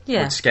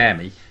would scare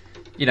me.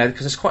 Because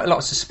there's quite a lot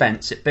of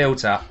suspense. It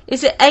builds up.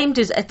 Is it aimed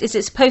is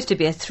it supposed to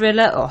be a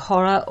thriller or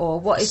horror, or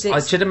what is it?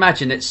 I should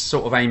imagine it's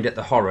sort of aimed at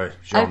the horror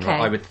genre,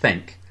 I would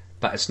think.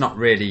 But it's not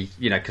really,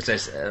 because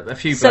there's a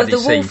few bloody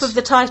scenes. So the wolf of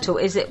the title,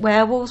 is it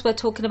werewolves we're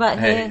talking about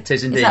here? It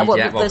is indeed, is that what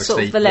obviously.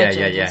 Sort of the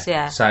legend is?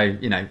 Yeah. So,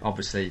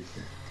 obviously.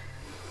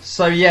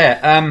 So,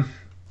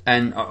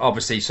 and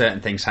obviously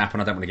certain things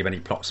happen. I don't want to give any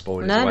plot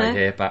spoilers away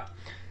here, but...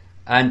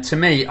 And to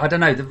me, I don't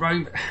know,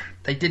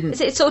 they didn't... Is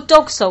it sort of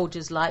Dog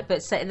Soldiers like,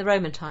 but set in the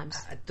Roman times?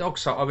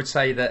 I would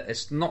say that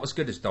it's not as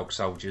good as Dog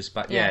Soldiers,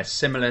 but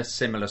similar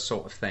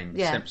sort of thing.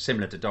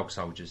 Similar to Dog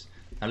Soldiers.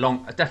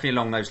 Definitely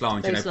along those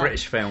lines,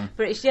 British film.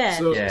 British,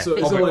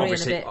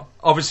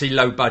 obviously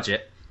low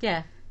budget.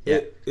 Yeah.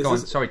 Go on,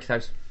 sorry,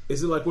 Kitos.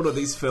 Is it like one of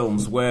these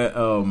films where...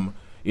 a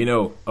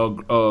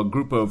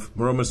group of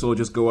Roman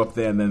soldiers go up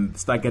there and then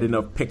start getting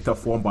picked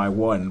off one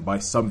by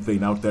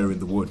something out there in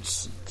the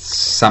woods.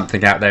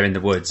 Something out there in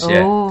the woods,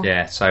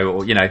 yeah.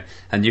 So,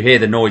 and you hear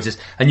the noises,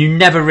 and you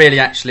never really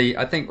actually...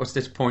 I think what's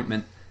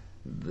disappointment...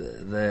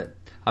 it's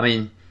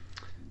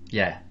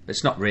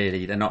not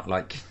really... They're not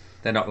like...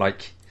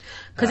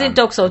 Because in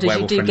Dog Soldiers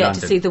you do get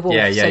to see the wolf,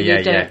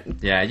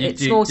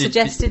 it's more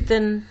suggested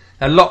than...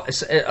 A lot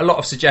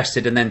of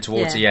suggested, and then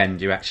towards the end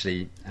you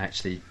actually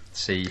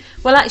see.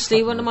 Well,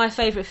 actually, one of my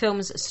favourite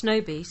films, Snow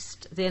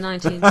Beast, the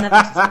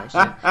 1970s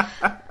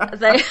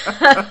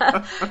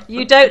version,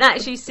 you don't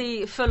actually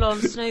see full-on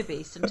Snow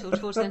Beast until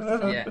towards the end of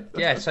the film.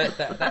 Yeah. So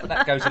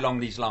that goes along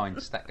these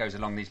lines.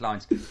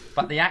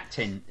 But the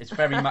acting is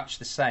very much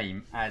the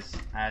same as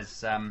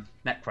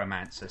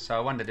Necromancer. So I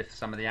wondered if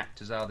some of the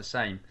actors are the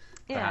same,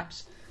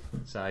 perhaps.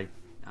 So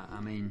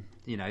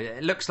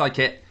it looks like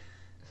it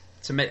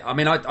to me. I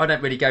mean, I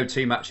don't really go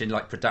too much in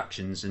like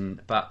productions,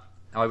 but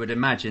I would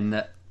imagine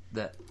that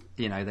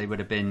they would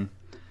have been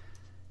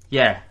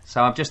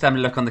so I'm just having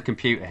a look on the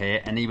computer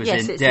here, and he was the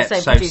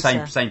same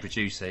producer. Same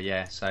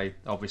producer, so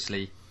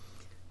obviously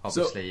but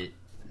you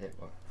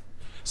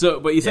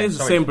say it's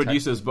the same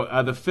producers, but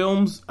are the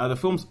films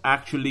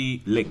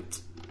actually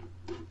linked?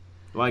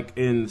 Like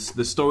in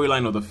the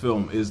storyline of the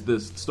film, is the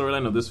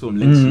storyline of this film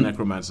linked to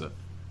Necromancer?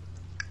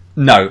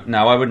 No,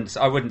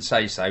 I wouldn't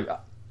say so.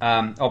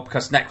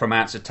 Because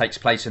Necromancer takes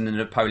place in the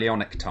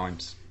Napoleonic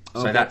times.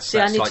 So that's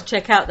I need to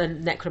check out the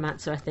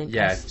Necromancer, I think.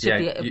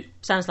 It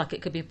sounds like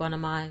it could be one of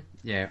my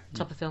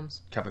top of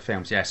films.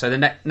 So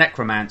the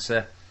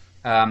Necromancer,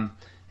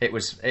 it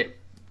was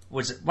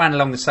ran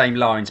along the same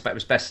lines, but it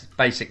was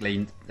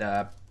basically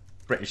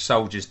British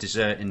soldiers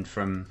deserting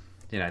from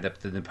the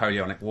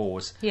Napoleonic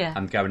Wars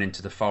and going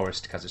into the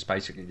forest because it's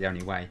basically the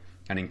only way,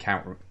 and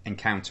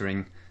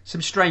encountering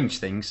some strange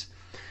things.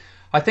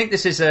 I think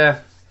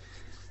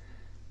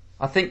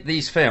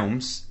these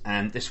films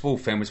and this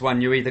wolf film is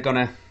one you're either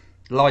gonna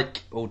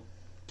like or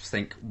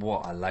think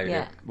what a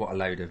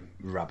load of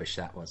rubbish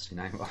that was.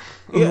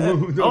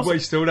 Not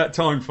waste all that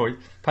time for you.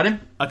 Pardon?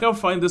 I can't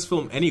find this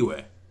film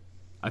anywhere.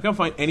 I can't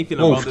find anything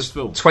about this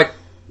film.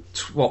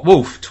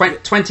 Wolf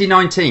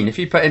 2019. If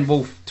you put in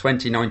Wolf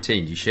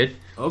 2019, you should.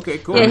 Okay,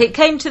 cool. Yeah, it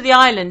came to the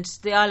islands.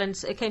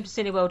 It came to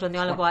Cineworld on the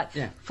Isle of Wight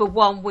for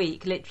 1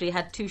 week. Literally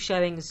had 2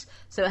 showings,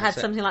 so it had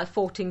something like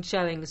 14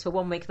 showings for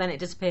 1 week. Then it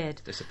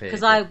disappeared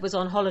because I was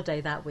on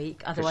holiday that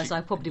week. Otherwise,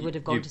 I probably would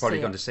have gone to see it. You've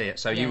probably gone to see it.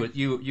 So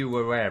you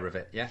were aware of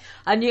it, yeah?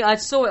 I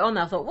saw it on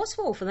there. I thought, what's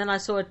Wolf? And then I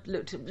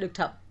looked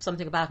up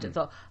something about it. And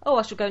thought,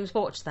 I should go and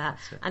watch that.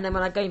 And then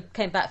when I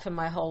came back from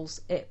my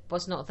holes, it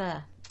was not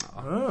there.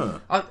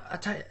 I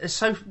tell you, it's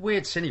so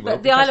weird, Cineworld.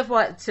 But the Isle of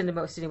Wight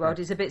Cineworld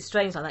is a bit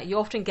strange like that. You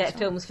often get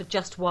films for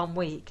just 1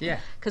 week. Yeah.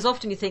 Because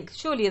often you think,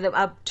 surely a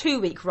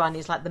 2-week run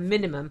is like the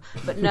minimum.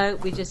 But no,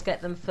 we just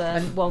get them for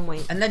 1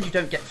 week. And then you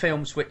don't get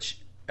films which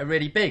are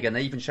really big, and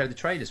they even show the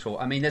trailers for.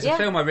 I mean, there's a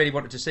film I really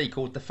wanted to see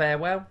called The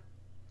Farewell,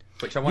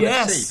 which I wanted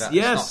to see,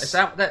 but it's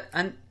out there.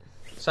 And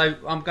so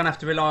I'm going to have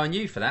to rely on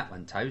you for that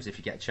one, Toes, if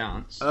you get a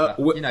chance.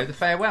 The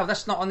Farewell,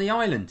 that's not on the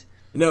island.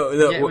 No.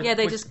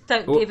 They just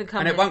don't even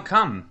come. And it won't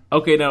come.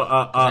 Okay, now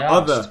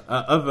other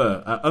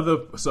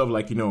sort of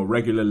like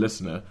regular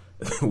listener.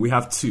 We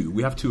have two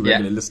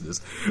regular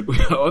listeners.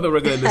 Other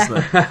regular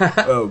listener,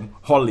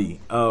 Holly.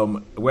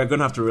 We're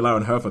gonna have to rely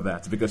on her for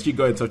that because she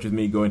got in touch with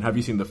me, going, "Have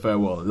you seen The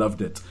Farewell?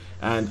 Loved it."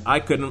 And I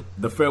couldn't.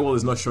 The Farewell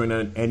is not showing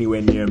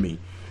anywhere near me.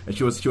 And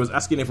she was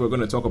asking if we were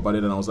going to talk about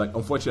it, and I was like,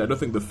 unfortunately, I don't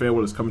think The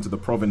Farewell is coming to the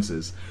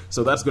provinces,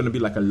 so that's going to be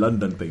like a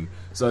London thing.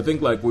 So I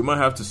think like we might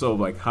have to sort of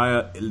like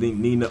hire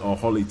Nina or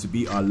Holly to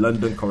be our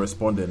London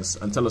correspondents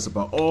and tell us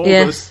about all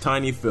those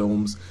tiny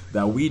films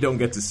that we don't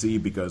get to see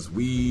because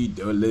we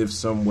live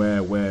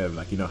somewhere where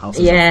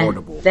houses are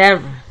affordable.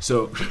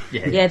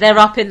 They're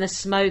up in the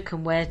smoke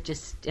and we're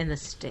just in the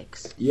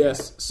sticks.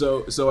 Yes,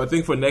 so I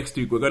think for next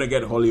week we're going to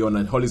get Holly on,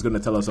 and Holly's going to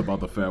tell us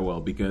about The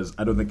Farewell because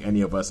I don't think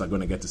any of us are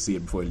going to get to see it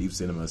before it leaves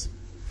cinemas.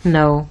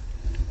 No.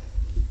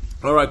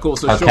 All right, cool.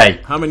 So, Sean,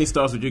 how many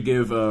stars would you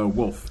give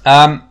Wolf?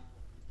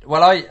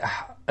 Well,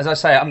 as I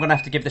say, I'm going to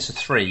have to give this a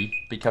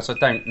 3 because I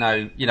don't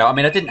know.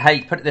 I didn't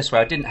hate. Put it this way,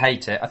 I didn't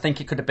hate it. I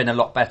think it could have been a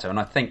lot better, and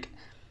I think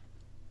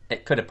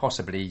it could have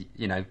possibly,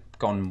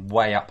 gone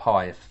way up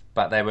high.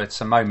 But there were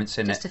some moments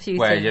in it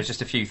where there's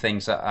just a few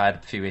things that I had a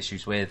few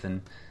issues with,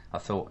 and I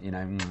thought,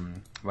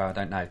 well, I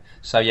don't know.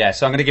 So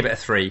so I'm going to give it a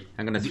 3.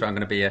 I'm going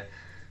to be a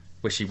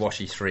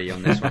wishy-washy 3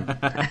 on this one.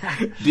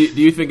 Do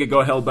you think it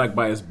got held back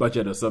by his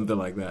budget or something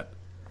like that?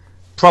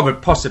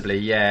 Possibly,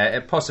 yeah.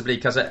 Possibly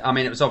because it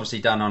was obviously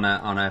done on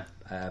a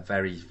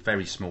very,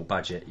 very small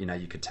budget.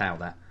 You could tell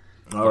that.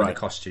 All right. The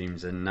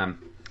costumes and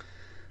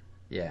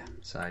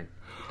so.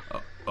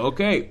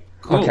 Okay.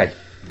 Cool. Okay.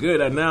 Good.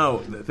 And now,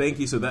 thank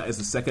you. So that is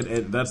the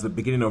second. That's the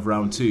beginning of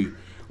round 2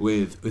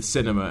 with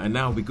cinema, and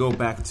now we go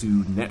back to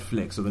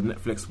Netflix or the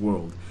Netflix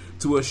world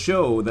to a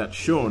show that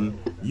Sean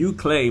you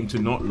claim to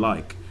not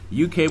like.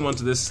 You came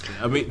onto this,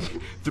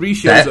 3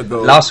 shows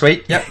ago. Last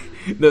week, yep.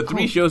 No,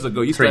 3 shows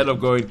ago, you started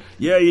off going,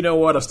 yeah, you know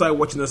what, I started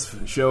watching this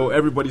show,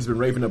 everybody's been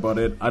raving about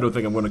it, I don't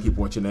think I'm going to keep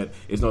watching it,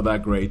 it's not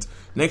that great.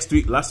 Last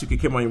week you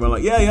came on and you were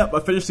like, yeah, I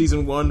finished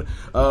season 1,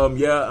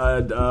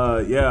 but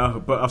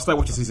I'll start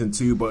watching season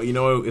 2, but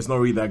it's not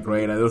really that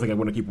great, I don't think I'm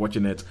going to keep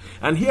watching it.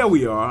 And here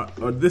we are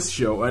on this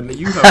show, and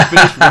you have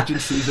finished watching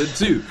season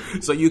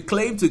 2. So you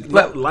claim to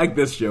not like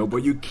this show,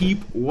 but you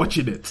keep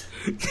watching it.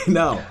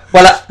 Now.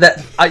 Well,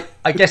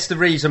 I guess the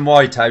reason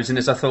why, Tozen,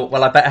 is I thought,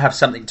 well, I better have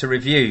something to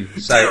review.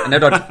 So, and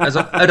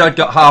I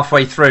got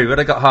halfway through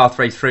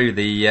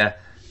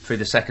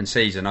the second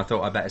season, I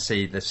thought I better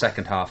see the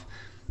second half.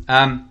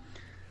 And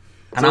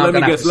so let me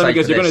guess, you're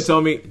going to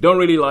tell me, don't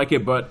really like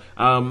it, but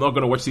I'm not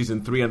going to watch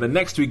season 3, and then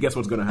next week, guess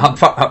what's going to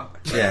happen?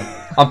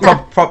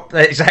 I'm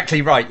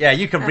exactly right. Yeah,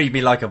 you can read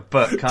me like a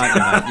book, can't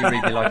you, mate? You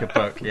read me like a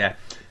book, yeah.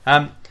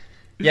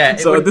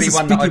 So this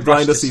is Peaky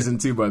Blinders season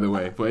 2, by the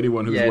way, for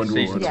anyone who's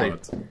wondering what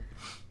it's about.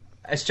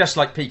 It's just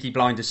like Peaky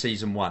Blinders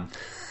season 1.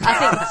 I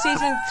think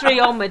season 3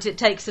 onwards it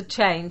takes a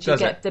change. You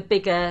get the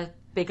bigger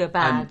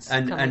bads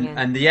coming in.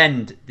 And the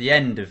end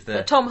of the.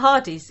 But Tom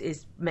Hardy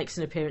makes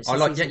an appearance. I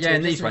like season 2,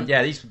 in these ones.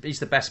 Yeah, he's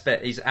the best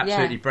bit. He's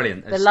absolutely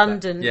brilliant. The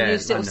London. You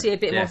still see a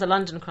bit more of the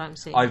London crime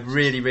scene. I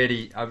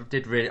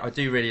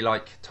do really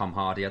like Tom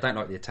Hardy. I don't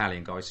like the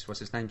Italian guys. What's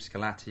his name?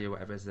 Scarlatti or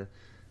whatever is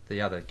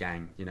the other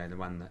gang. The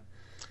one that.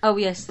 Oh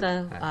yes,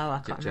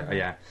 I can't remember.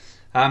 Yeah.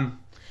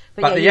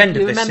 But the end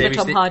of this series,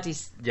 Tom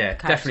Hardy's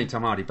character. Definitely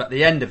Tom Hardy. But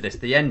the end of this,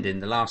 the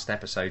last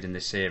episode in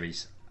this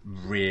series,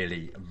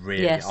 really,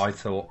 I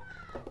thought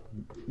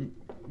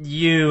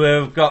you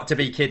have got to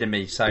be kidding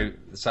me. So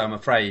I'm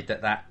afraid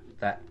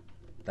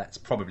that's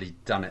probably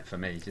done it for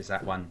me. Just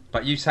that one.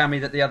 But you tell me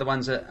that the other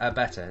ones are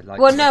better.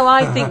 Well, no,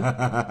 I think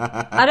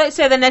I don't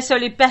say they're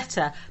necessarily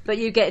better, but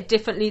you get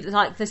differently.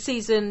 Like the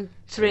season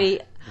 3.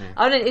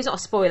 Yeah. It's not a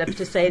spoiler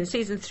to say in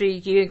season 3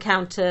 you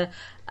encounter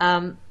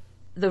the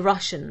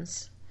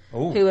Russians.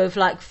 Ooh. Who are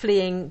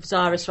fleeing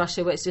Tsarist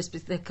Russia, where it's just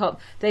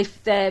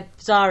they're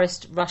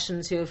Tsarist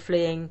Russians who are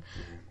fleeing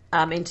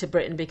into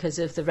Britain because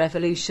of the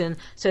revolution.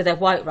 So they're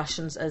White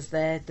Russians, as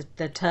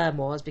the term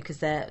was, because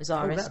they're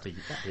Tsarist. That'd be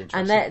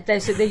interesting.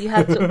 And so you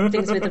have sort of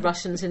things with the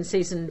Russians in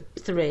season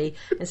 3.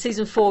 In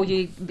season 4,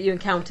 you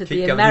encountered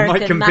the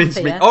American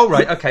Mafia. Oh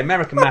right, okay,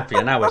 American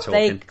Mafia. Now we're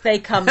talking. They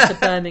come to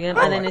Birmingham,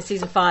 and then in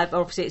season 5,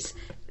 obviously it's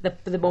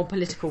the more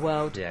political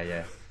world.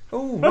 Yeah.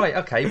 Oh, right,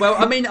 okay. Well,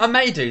 I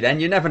may do then.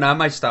 You never know. I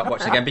may start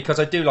watching again because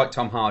I do like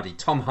Tom Hardy.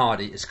 Tom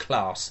Hardy is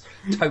class.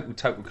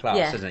 Total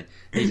class, isn't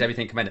he? He's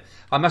everything commended.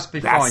 I must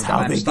be fine. That's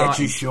how they get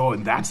you,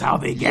 Sean. That's how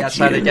they get you. That's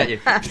how they get you.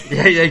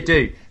 Yeah, they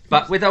do.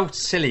 But with old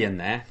Cillian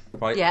there,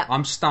 right,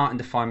 I'm starting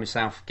to find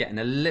myself getting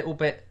a little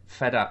bit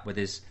fed up with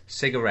his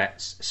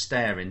cigarettes,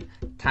 staring,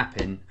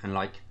 tapping,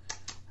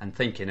 and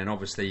thinking, and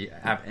obviously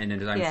in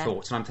his own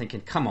thoughts. And I'm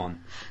thinking, come on.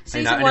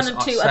 Season 1 and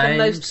 2 are the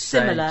most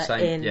similar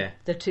in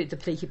the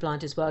Peaky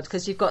Blinders world,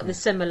 because you've got the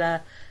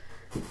similar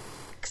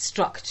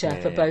structure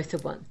for both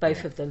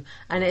of them.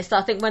 And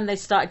I think when they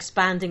start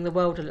expanding the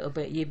world a little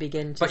bit, you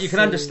begin to. But you can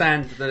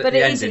understand the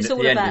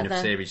ending of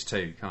series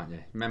 2, can't you?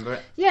 Remember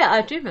it? Yeah,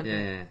 I do remember.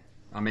 Yeah.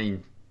 I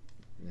mean,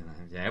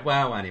 Yeah,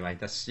 well, anyway,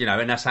 that's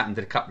and that's happened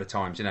a couple of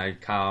times,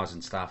 cars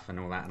and stuff and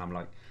all that, and I'm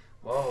like,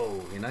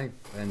 whoa,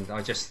 and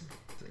I just,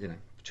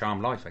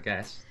 charm life, I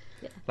guess.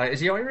 Yeah. Like, is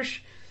he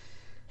Irish?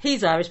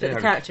 He's Irish, but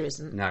the character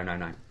isn't.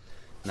 No.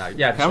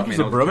 Yeah, character's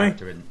a Brummie.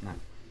 No.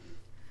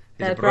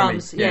 They're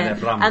Brums, yeah. They're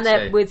Brums, and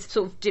they're with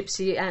sort of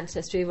gypsy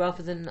ancestry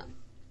rather than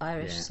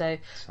Irish, so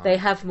they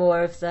have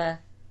more of the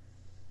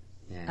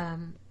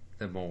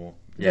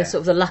the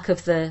sort of the luck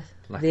of the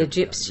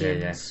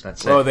Egyptians.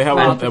 That's it. They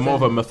have more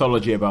of a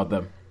mythology about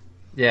them.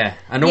 Yeah,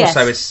 and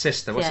also his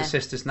sister. What's his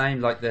sister's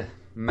name? Like the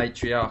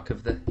matriarch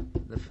of the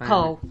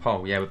family.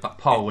 Pole, yeah, but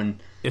Pole and.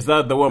 Is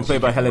that the one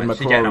played by Helen McCrory?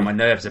 She's getting on my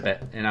nerves a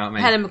bit, you know what I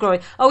mean? Helen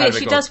McCrory. Oh, yeah,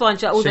 she does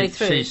wind up all the way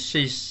through.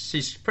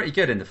 She's pretty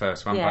good in the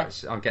first one,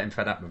 but I'm getting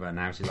fed up with her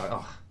now. She's like,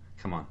 oh,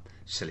 come on,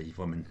 silly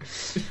woman.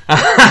 So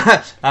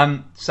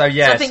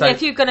I think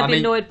if you're going to be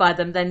annoyed by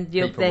them, then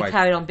they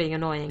carry on being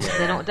annoying.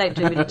 They don't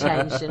really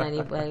change in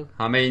any way.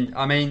 I mean,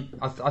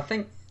 I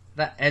think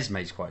that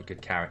Esme's quite a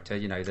good character,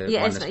 the one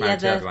that's married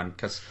to the other one,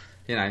 because,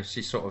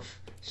 she's sort of,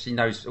 she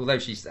knows, although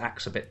she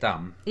acts a bit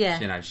dumb,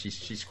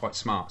 she's quite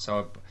smart,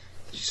 so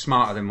she's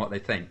smarter than what they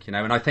think, and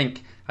I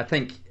think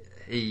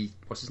he,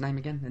 what's his name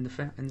again in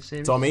the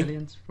series? Tommy.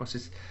 Millions? What's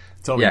his?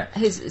 Tommy. Yeah,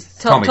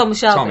 Tom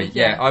Shelby. Tommy.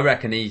 Yeah, I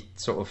reckon he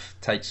sort of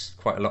takes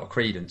quite a lot of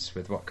credence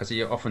with because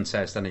he often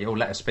says, doesn't he? Oh,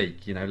 let her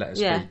speak. Let her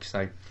speak.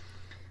 So,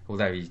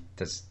 although he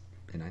does,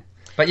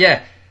 but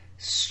yeah,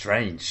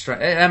 strange.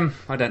 I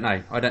don't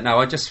know.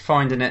 I just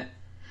finding it.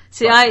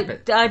 See, I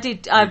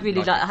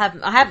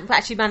haven't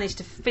actually managed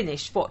to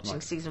finish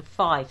watching season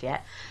 5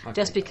 yet,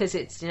 just because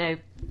it's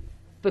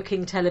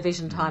booking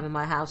television time in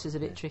my house is a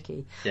bit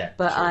tricky. Yeah,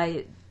 but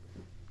sure.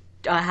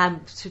 I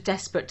am so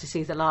desperate to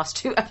see the last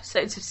 2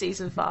 episodes of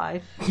season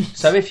 5.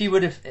 So if you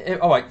would have,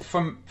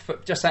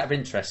 just out of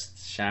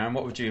interest, Sharon,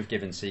 what would you have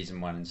given season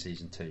 1 and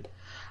season 2?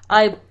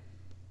 I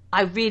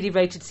really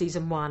rated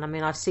season 1. I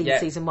mean, I've seen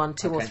season 1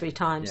 2 or 3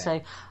 times,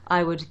 so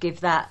I would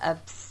give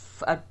that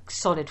a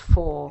solid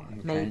 4. Okay.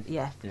 Maybe,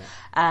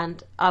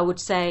 and I would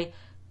say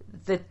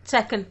the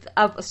second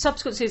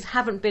subsequent series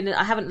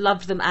I haven't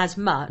loved them as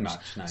much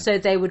no. So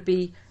they would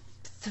be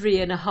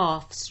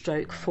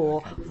 3.5 /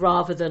 4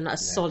 rather than a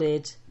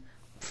solid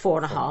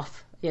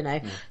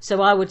 4.5.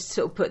 So I would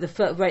sort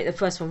of rate the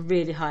first one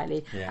really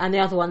highly, and the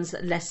other ones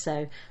less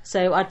so.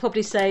 So I'd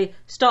probably say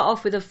start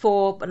off with a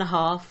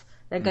 4.5,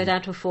 then go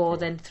down to a 4,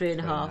 then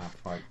 3.5,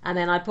 and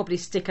then I'd probably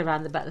stick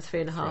around about the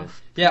 3.5. Right.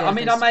 Yeah, I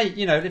mean, I may,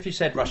 if you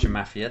said Russian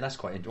Mafia, that's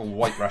quite, or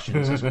White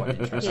Russians, that's quite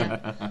interesting,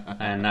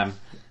 and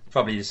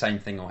probably the same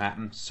thing will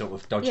happen, sort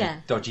of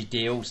dodgy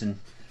deals and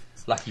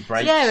lucky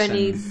breaks. Yeah, and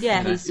he's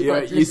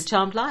got a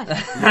charmed life.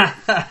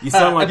 You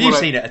sound like have you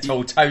seen it at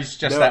all, Toast?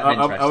 Just that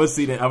interest. I haven't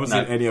seen it. I haven't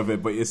seen any of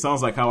it, but it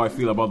sounds like how I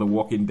feel about The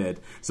Walking Dead.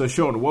 So,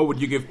 Sean, what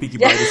would you give Peaky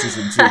Blinders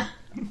season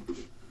 2?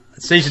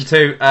 Season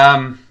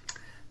 2,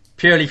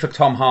 purely for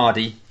Tom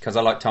Hardy, because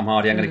I like Tom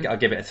Hardy. I'll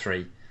give it a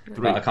 3.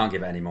 But I can't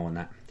give it any more than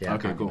that. Yeah,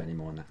 okay, I can't give it any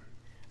more than that.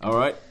 All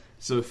right,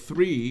 so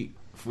 3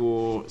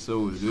 for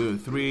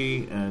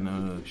 3,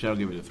 and shall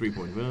give it a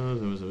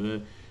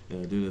 3.5.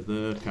 Do the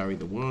third, carry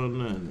the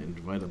 1, and then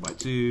divide it by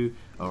 2.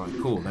 All right,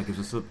 cool. That gives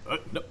us a.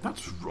 No,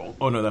 that's wrong.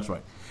 Oh no, that's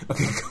right.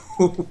 Okay,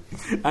 cool.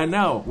 And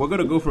now we're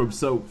gonna go from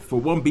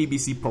for one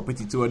BBC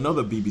property to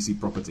another BBC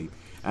property,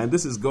 and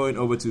this is going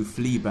over to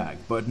Fleabag,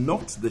 but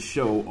not the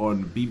show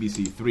on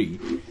BBC 3,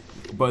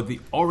 but the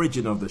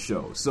origin of the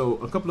show. So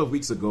a couple of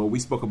weeks ago, we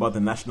spoke about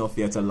the National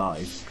Theatre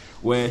Live,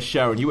 where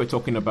Sharon, you were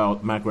talking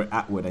about Margaret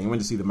Atwood, and you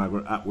went to see the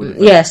Margaret Atwood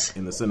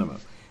in the cinema.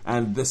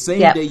 And the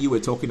same day you were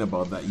talking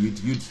about that,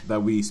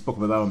 that we spoke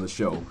about that on the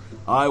show,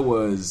 I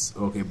was,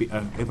 if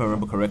I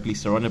remember correctly,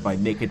 surrounded by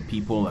naked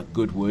people at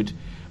Goodwood.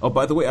 Oh,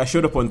 by the way, I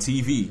showed up on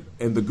TV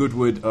in the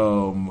Goodwood.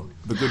 Oh,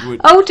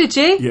 did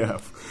you? Yeah.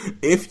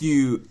 If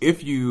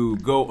you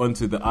go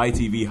onto the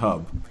ITV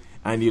hub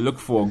and you look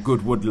for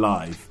Goodwood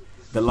Live,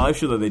 the live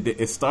show that they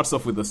did, it starts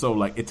off with the sort of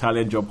like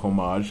Italian Job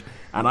homage,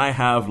 and I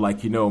have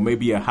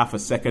maybe a half a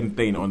second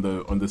thing on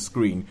the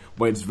screen,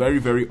 but it's very,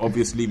 very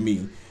obviously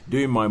me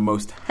doing my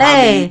most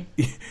hammy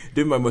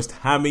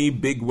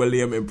Big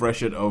William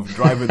impression of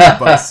driving the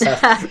bus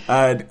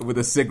and with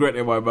a cigarette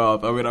in my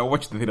mouth. I mean, I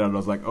watched the thing and I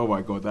was like, oh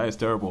my god, that is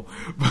terrible.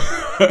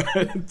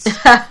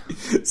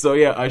 So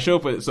yeah, I show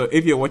up. So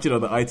if you're watching on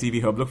the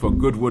ITV hub, look for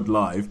Goodwood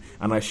Live,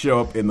 and I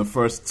show up in the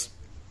first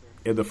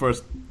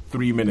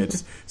 3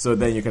 minutes, so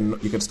then you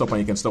can stop and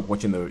you can stop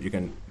watching you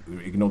can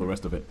ignore the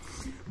rest of it.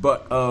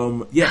 But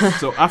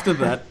so after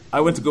that, I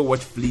went to go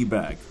watch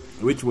Fleabag,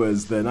 which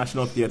was the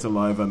National Theatre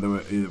Live, and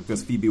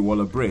because Phoebe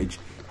Waller-Bridge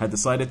had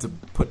decided to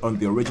put on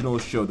the original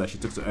show that she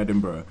took to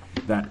Edinburgh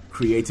that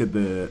created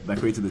the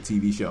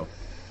TV show.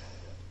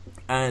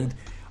 And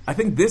I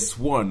think this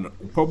one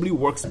probably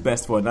works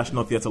best for a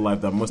National Theatre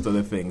Live than most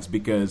other things,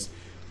 because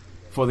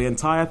for the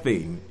entire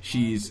thing,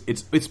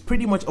 it's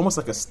pretty much almost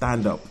like a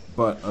stand-up,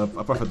 but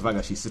apart from the fact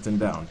that she's sitting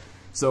down.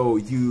 So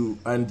you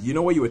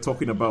know what you were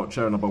talking about,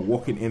 Sharon, about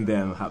walking in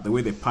there and the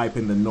way they pipe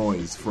in the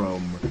noise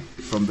from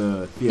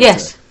the theatre.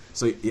 Yes.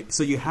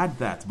 So you had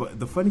that, but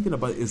the funny thing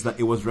about it is that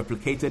it was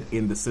replicated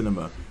in the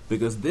cinema,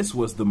 because this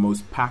was the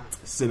most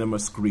packed cinema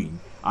screen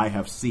I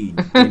have seen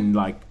in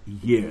like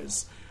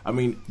years. I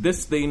mean,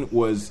 this thing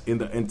was, in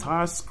the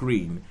entire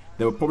screen,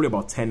 there were probably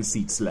about 10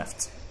 seats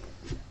left.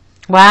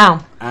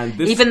 Wow. And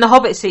even the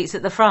Hobbit seats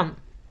at the front.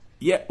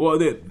 Yeah,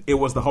 well, it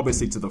was the Hobbit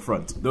seats at the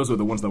front. Those were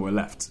the ones that were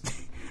left.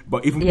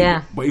 But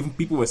even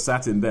people were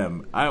sat in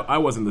them. I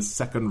was in the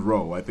second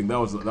row. I think that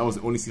was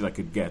the only seat I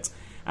could get.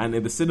 And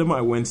in the cinema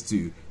I went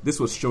to, this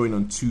was showing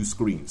on 2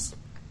 screens.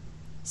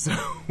 So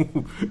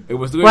it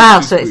was doing wow.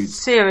 So it's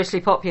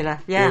seriously popular.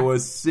 Yeah, it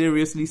was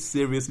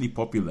seriously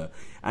popular.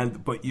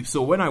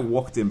 So when I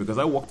walked in, because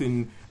I walked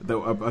in,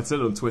 I said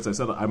on Twitter, I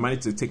said I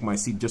managed to take my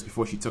seat just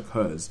before she took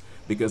hers,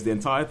 because the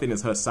entire thing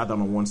is her sat down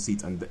on one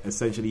seat and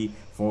essentially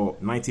for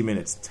 90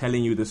 minutes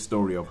telling you the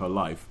story of her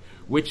life,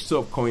 which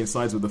sort of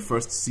coincides with the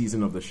first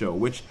season of the show,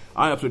 which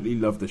I absolutely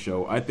love the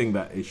show. I think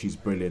that she's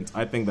brilliant.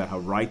 I think that her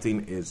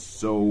writing is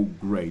so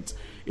great.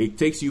 It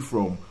takes you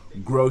from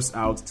gross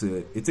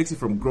to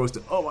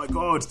oh my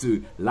god,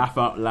 to laugh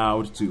out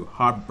loud, to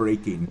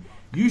heartbreaking,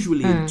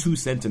 usually in 2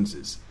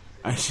 sentences.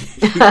 And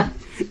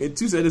in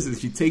 2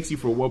 sentences she takes you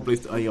from one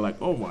place to, and you're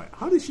like, oh my,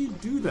 how did she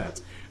do that?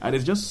 And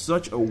it's just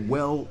such a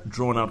well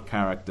drawn out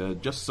character,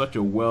 just such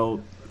a well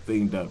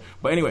thing done.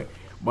 But anyway,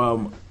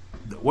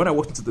 when I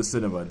walked into the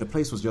cinema, the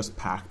place was just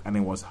packed and it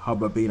was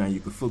hubbub-ing, and you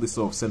could feel this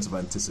sort of sense of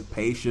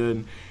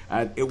anticipation,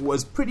 and it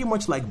was pretty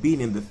much like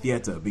being in the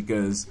theater,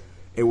 because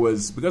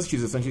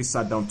she's essentially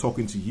sat down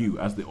talking to you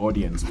as the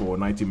audience for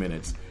 90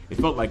 minutes. It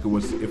felt like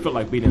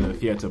being in the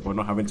theater, but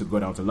not having to go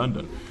down to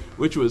London,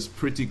 which was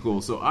pretty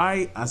cool. So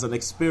as an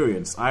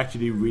experience, I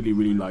actually really,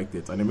 really liked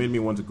it, and it made me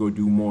want to go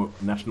do more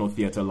National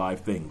Theatre Live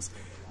things.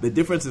 The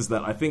difference is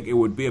that I think it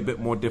would be a bit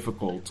more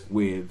difficult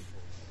with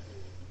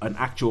an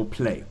actual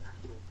play,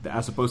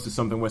 as opposed to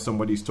something where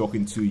somebody's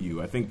talking to you.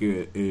 I think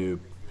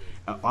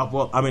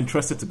I'm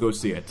interested to go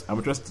see it.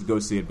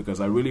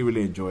 Because I really,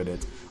 really enjoyed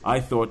it.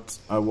 I thought,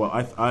 I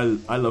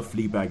love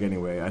Fleabag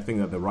anyway. I think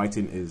that the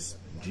writing is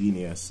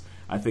genius.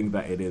 I think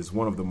that it is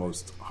one of the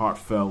most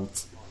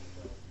heartfelt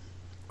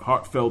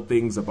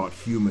things about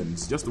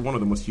humans. Just one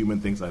of the most human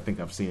things I think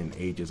I've seen in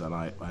ages. And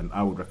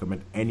I would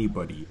recommend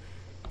anybody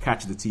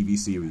catch the TV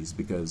series,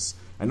 because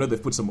I know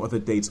they've put some other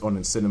dates on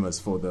in cinemas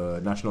for the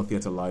National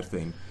Theatre Live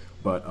thing.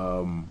 But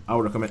I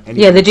would recommend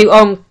anybody. Yeah, they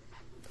do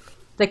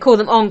They call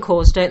them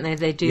encores, don't they?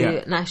 They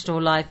do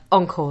National Live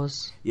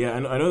encores. Yeah,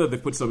 and I know that they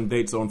put some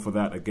dates on for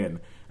that again.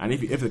 And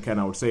if they can,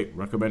 I would say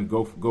recommend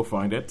go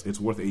find it. It's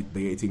worth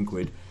the 18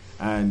 quid.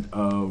 And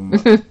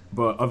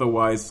but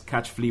otherwise,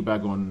 catch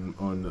Fleabag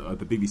on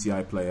the BBC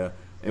iPlayer.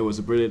 It was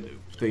a brilliant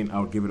thing. I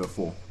would give it a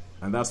 4,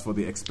 and that's for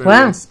the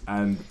experience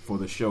and for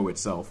the show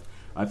itself.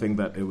 I think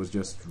that it was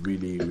just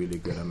really, really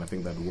good, and I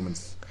think that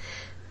woman's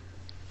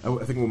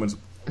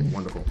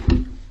wonderful.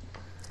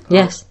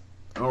 Yes.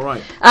 All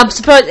right.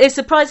 It's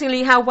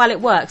surprisingly how well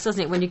it works,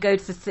 doesn't it, when you go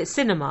to the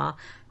cinema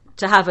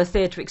to have a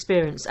theatre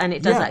experience, and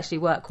it does actually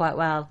work quite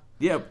well.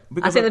 Yeah.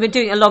 I think they've been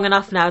doing it long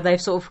enough now.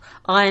 They've sort of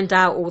ironed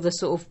out all the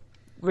sort of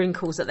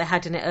wrinkles that they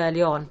had in it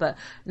early on, but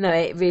no,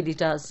 it really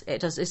does. It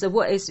does. It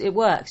works.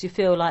 You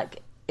feel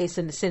like it's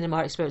in the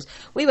cinema experience.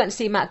 We went to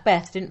see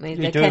Macbeth, didn't we?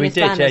 We did,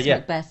 yeah.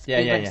 Macbeth. We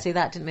went to see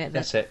that, didn't we?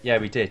 That's it. Yeah,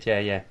 we did. Yeah.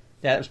 Yeah,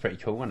 that was pretty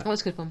cool, wasn't it? That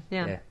was a good one.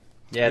 Yeah.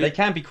 Yeah, they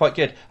can be quite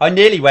good. I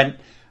nearly went.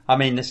 I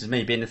mean, this is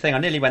me being the thing. I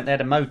nearly went. They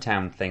had a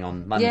Motown thing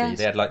on Monday. Yes.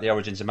 They had like the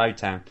origins of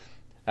Motown,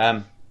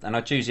 and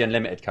I choose the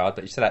unlimited card,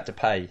 but you still had to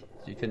pay.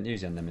 You couldn't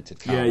use the unlimited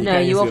card. Yeah,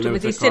 you often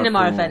with these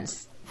cinema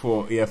events.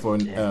 For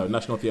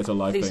National Theatre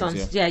Live these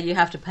things. Ones, you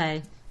have to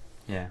pay.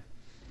 Yeah.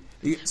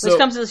 Which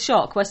comes as a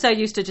shock. We're so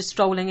used to just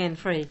strolling in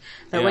free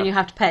that when you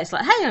have to pay, it's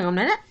like, hey, hang on a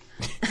minute.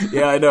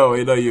 Yeah, I know.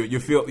 You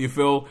feel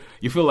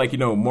like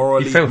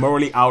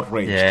morally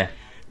outraged. Yeah.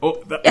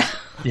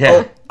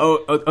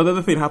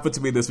 Another thing happened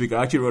to me this week.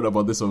 I actually wrote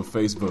about this on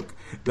Facebook.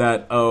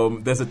 That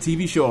there's a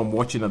TV show I'm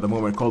watching at the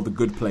moment called The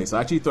Good Place.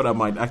 I actually thought I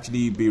might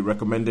actually be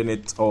recommending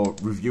it or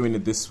reviewing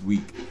it this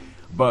week.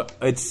 But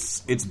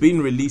it's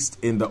been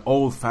released in the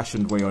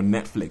old-fashioned way on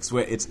Netflix,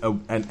 where it's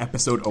an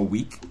episode a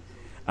week.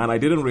 And I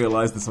didn't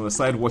realize this. On the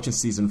side watching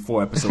season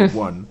 4, episode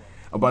 1.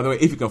 By the way,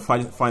 if you can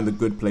find The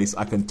Good Place,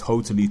 I can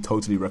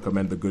totally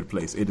recommend The Good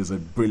Place. It is a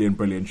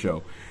brilliant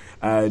show.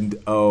 And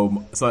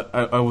so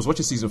I was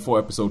watching season 4,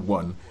 episode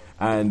 1,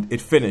 and it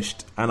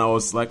finished. And I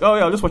was like, oh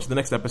yeah, I'll just watch the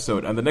next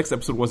episode. And the next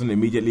episode wasn't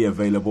immediately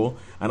available,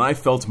 and I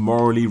felt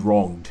morally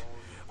wronged.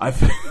 I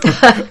felt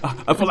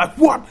like,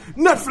 what?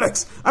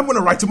 Netflix? I'm going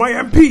to write to my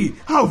MP.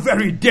 How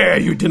very dare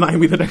you deny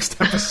me the next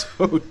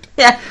episode?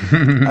 Yeah.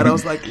 And I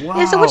was like, wow.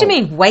 Yeah, so what do you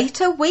mean, wait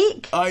a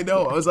week? I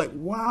know. I was like,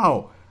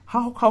 wow.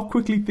 How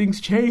quickly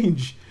things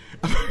change.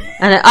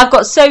 And I've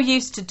got so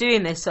used to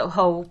doing this sort of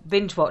whole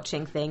binge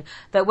watching thing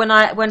that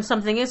when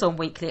something is on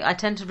weekly, I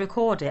tend to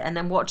record it and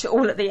then watch it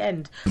all at the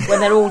end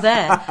when they're all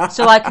there,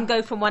 so I can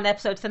go from one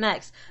episode to the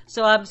next.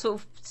 So I'm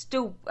sort of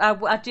still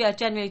I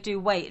generally do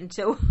wait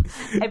until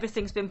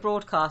everything's been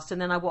broadcast,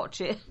 and then I watch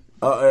it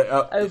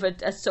over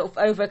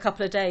a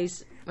couple of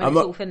days when it's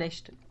all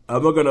finished.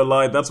 I'm not gonna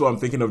lie, that's what I'm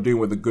thinking of doing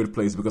with The Good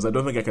Place, because I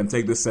don't think I can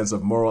take this sense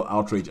of moral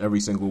outrage every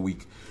single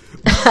week.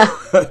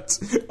 But,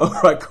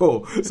 alright,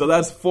 cool. So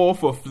that's 4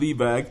 for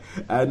Fleabag,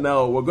 and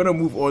now we're gonna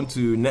move on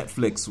to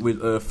Netflix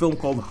with a film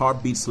called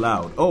Heart Beats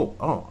Loud.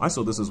 Oh, I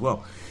saw this as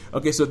well.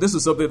 Okay, so this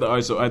is something that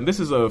I saw, and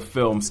this is a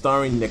film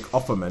starring Nick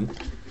Offerman.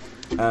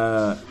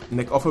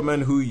 Nick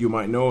Offerman, who you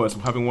might know as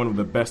having one of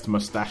the best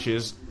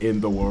mustaches in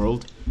the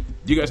world.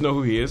 Do you guys know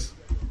who he is?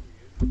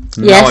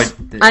 Yes,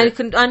 I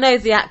know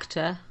the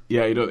actor.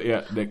 Yeah,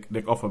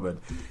 Nick Offerman.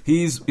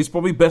 He's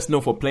probably best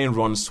known for playing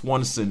Ron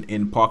Swanson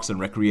in Parks and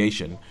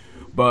Recreation,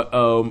 but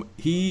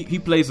he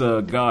plays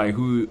a guy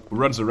who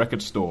runs a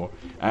record store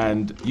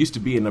and used to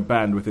be in a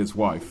band with his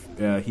wife.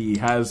 He's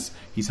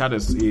had a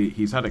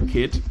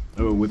kid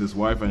with his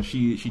wife, and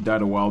she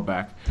died a while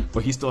back,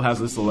 but he still has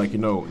this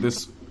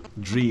this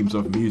dreams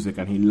of music,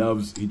 and he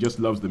just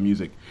loves the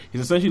music.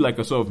 He's essentially like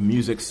a sort of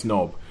music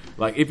snob.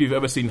 Like if you've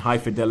ever seen High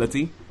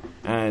Fidelity,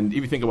 and if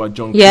you think about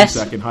John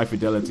Cusack in High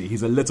Fidelity,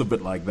 he's a little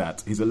bit like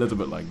that.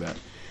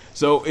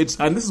 So this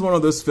is one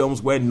of those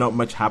films where not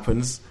much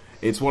happens.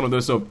 It's one of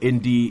those sort of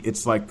indie.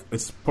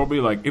 It's probably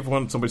like if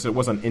somebody said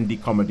what's an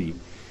indie comedy,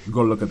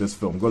 go look at this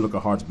film. Go look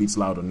at Heart Beats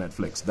Loud on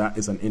Netflix. That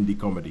is an indie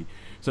comedy.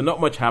 So not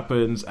much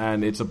happens,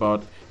 and it's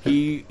about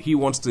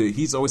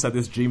he's always had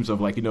these dreams of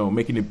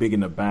making it big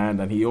in a band,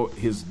 and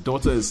his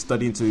daughter is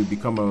studying to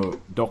become a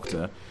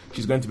doctor.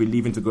 She's going to be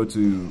leaving to go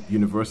to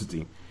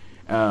university.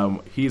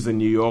 He's in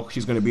New York.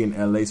 She's going to be in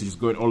LA, so she's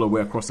going all the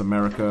way across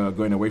America,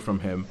 going away from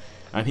him.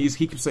 And he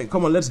keeps saying,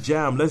 "Come on, let's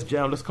jam, let's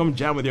come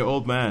jam with your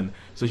old man."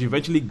 So she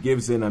eventually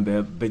gives in, and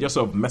they just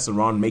sort of mess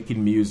around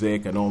making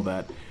music and all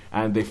that.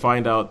 And they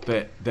find out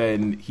that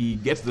then he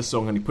gets the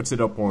song and he puts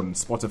it up on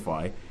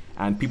Spotify,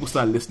 and people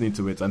start listening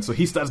to it. And so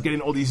he starts getting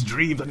all these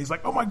dreams, and he's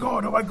like, oh my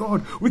god,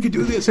 we could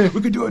do this,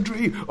 we could do a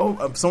dream.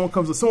 Someone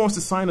wants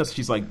to sign us.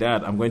 She's like,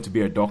 Dad, I'm going to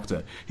be a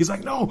doctor. He's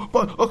like, no,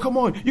 but come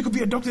on, you could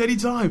be a doctor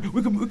anytime.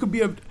 We could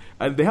be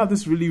and they have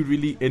this really,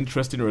 really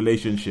interesting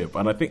relationship.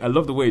 And I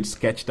love the way it's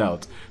sketched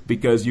out,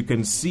 because you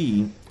can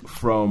see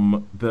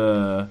from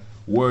the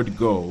word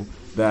go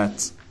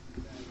that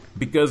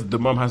because the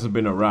mom hasn't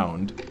been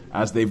around,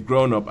 as they've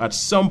grown up, at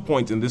some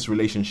point in this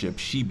relationship,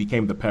 she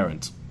became the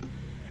parent.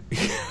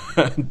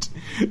 And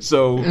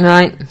so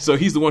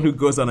he's the one who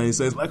goes on and he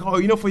says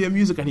for your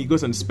music, and he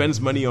goes and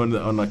spends money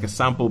on like a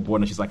sample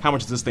board, and she's like, how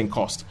much does this thing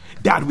cost?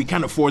 Dad, we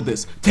can't afford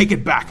this. Take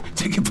it back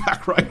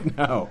right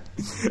now.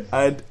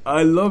 And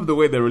I love the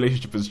way their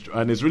relationship is,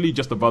 and it's really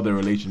just about their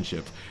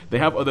relationship. They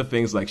have other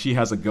things, like she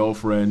has a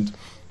girlfriend,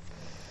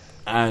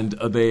 and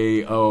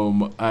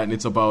and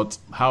it's about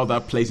how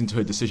that plays into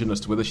her decision as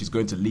to whether she's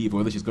going to leave or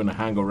whether she's going to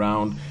hang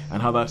around,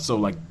 and how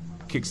that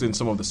kicks in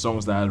some of the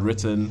songs that I had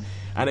written.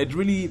 And it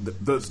really,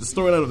 the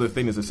storyline of the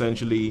thing is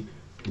essentially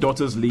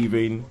daughter's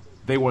leaving.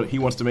 He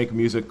wants to make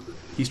music.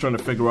 He's trying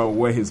to figure out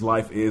where his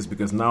life is,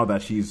 because now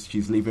that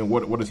she's leaving,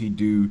 what does he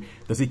do?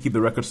 Does he keep the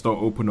record store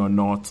open or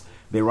not?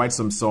 They write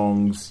some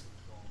songs,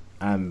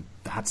 and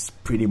that's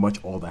pretty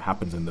much all that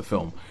happens in the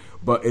film.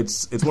 But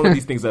it's one of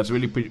these things that's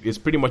really it's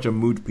pretty much a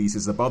mood piece.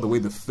 It's about the way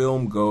the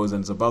film goes,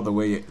 and it's about the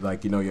way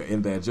you're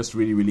in there. It's just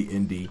really, really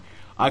indie.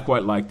 I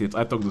quite liked it.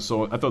 I thought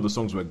the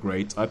songs were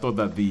great. I thought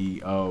that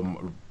the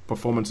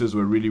performances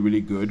were really,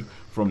 really good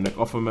from Nick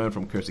Offerman,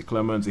 from Kiersey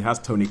Clemons. It has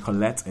Toni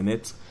Collette in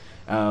it.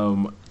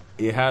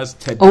 It has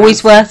Ted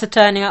always Danson. Worth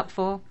turning up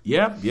for.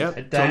 Yeah.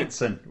 Ted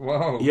Danson.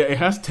 Whoa. Yeah, it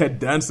has Ted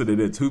Danson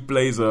in it, who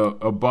plays a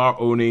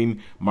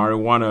bar-owning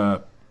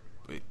marijuana.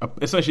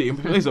 Essentially, he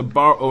plays a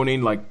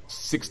bar-owning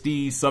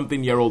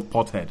 60-something-year-old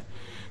pothead.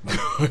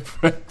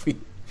 Frankly,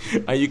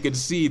 and you can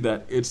see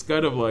that it's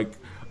kind of like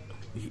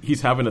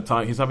he's having the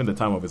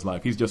time of his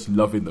life. He's just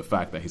loving the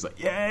fact that he's like,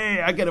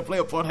 yay, I get to play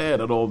a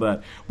pothead and all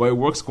that. But it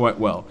works quite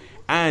well.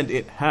 And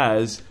it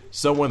has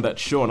someone that,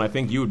 Sean, I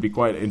think you would be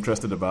quite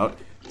interested about,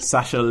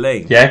 Sasha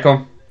Lane. Yeah,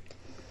 go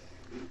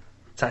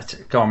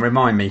on,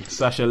 remind me.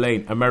 Sasha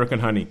Lane, American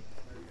Honey.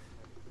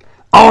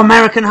 Oh,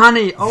 American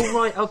Honey. Oh,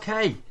 right,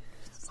 okay.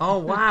 Oh,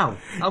 wow.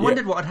 I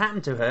wondered what had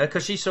happened to her,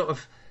 because she sort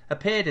of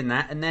appeared in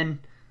that, and then,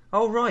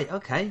 oh, right,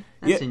 okay.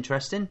 That's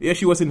interesting. Yeah,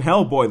 she was in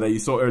Hellboy that you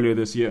saw earlier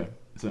this year.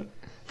 So.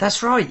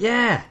 That's right,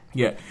 yeah.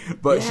 Yeah,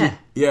 but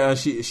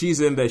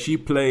she's in there. She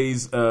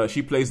plays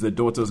the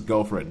daughter's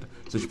girlfriend.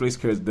 So she plays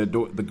the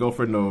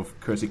girlfriend of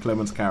Kiersey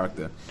Clemons'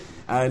 character.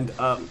 And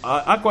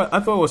I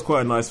thought it was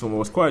quite a nice film. It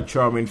was quite a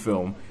charming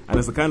film. And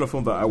it's the kind of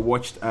film that I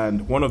watched,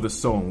 and one of the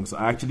songs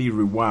I actually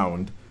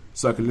rewound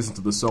so I could listen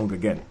to the song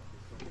again.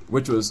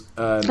 Which was...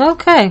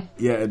 okay.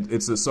 Yeah,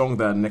 it's a song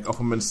that Nick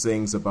Offerman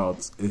sings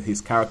about his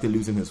character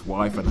losing his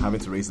wife and having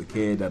to raise a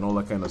kid and all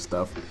that kind of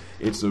stuff.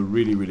 It's a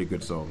really, really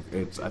good song.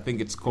 I think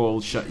it's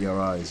called Shut Your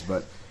Eyes.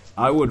 But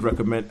I would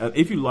recommend...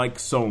 if you like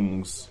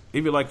songs,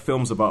 if you like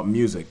films about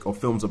music or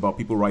films about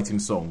people writing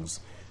songs,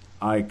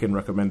 I can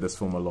recommend this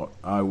film a lot.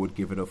 I would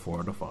give it a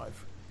 4 out of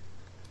 5.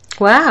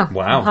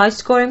 Wow. High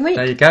scoring week.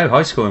 There you go,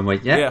 high scoring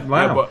week. Yeah,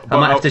 wow. Yeah, but I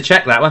might have to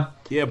check that one.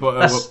 Yeah,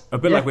 but a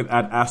bit like with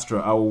Ad Astra,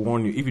 I will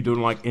warn you, if you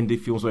don't like indie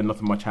films where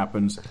nothing much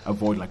happens,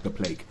 avoid Like the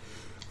Plague.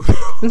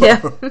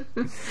 Yeah.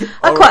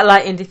 I quite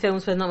like indie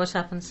films where not much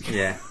happens.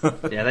 Yeah,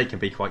 they can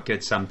be quite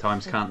good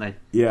sometimes, can't they?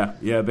 Yeah,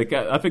 they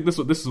can. I think this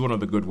is one of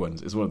the good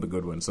ones. It's one of the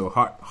good ones. So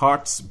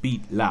Hearts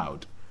Beat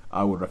Loud.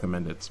 I would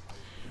recommend it.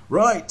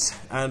 Right,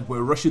 and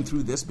we're rushing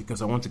through this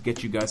because I want to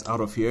get you guys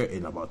out of here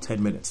in about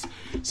 10 minutes.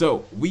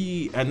 So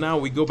now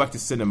we go back to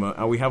cinema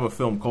and we have a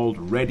film called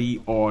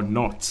Ready or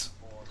Not.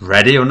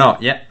 Ready or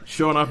Not, yeah.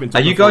 Sean, I've been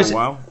talking for a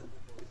while.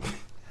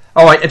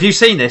 All right, have you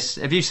seen this?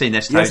 Yes,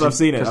 I've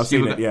seen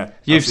it. Yeah,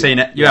 you've seen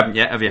it. You haven't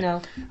yet, have you?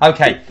 No.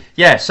 Okay,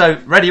 yeah. So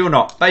Ready or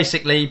Not,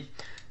 basically,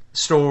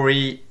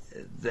 story.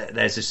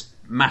 There's this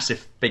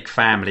massive big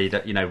family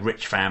that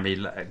rich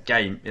family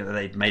game.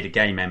 They've made a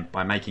game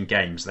by making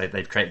games.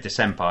 They've created this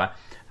empire,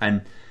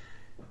 and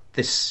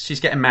she's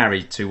getting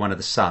married to one of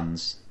the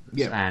sons.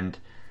 Yeah. And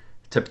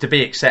to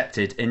be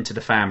accepted into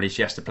the family,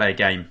 she has to play a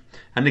game,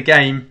 and the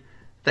game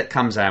that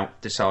comes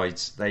out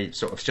decides they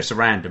sort of just a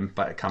random,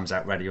 but it comes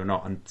out Ready or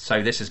Not, and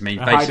so this is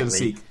basically hide and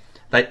seek.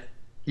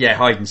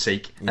 Hide and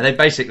seek, and they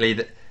basically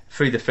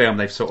through the film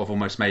they've sort of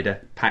almost made a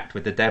pact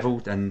with the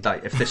devil, and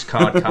like if this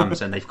card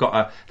comes and they've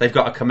got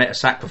to commit a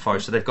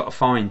sacrifice, so they've got to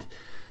find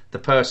the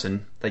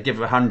person. They give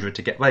her 100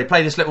 to get. Well, they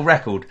play this little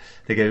record.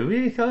 They go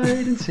we hide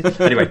and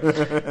seek anyway,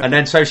 and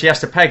then so she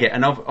has to peg it,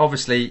 and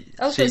obviously.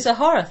 Oh, so it's a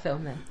horror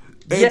film then.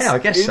 I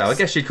guess so. I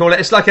guess you'd call it.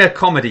 It's like a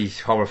comedy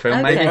horror film,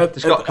 okay. maybe. I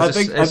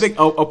think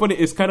I'll put it.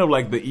 It's kind of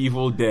like the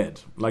Evil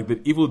Dead, like the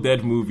Evil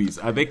Dead movies.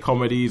 Are they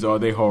comedies or are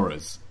they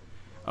horrors?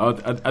 Are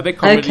they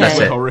comedies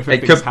where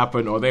horrific things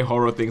happen, or are they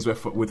horror things with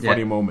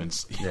funny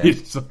moments?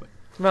 Yeah.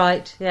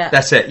 Right. Yeah.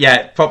 That's it.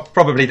 Yeah.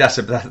 Probably that's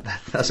a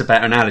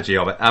better analogy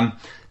of it.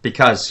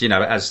 Because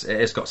as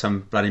it's got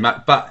some bloody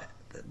but.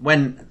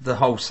 When the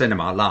whole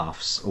cinema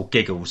laughs or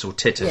giggles or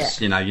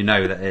titters, you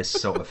know that it's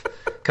sort of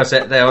because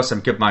there are some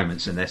good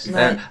moments in this.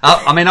 Right.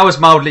 I was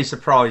mildly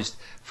surprised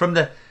from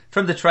the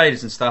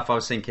trailers and stuff. I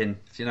was thinking,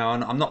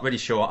 I'm not really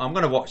sure. I'm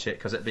going to watch it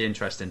because it'd be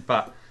interesting.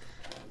 But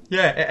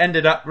yeah, it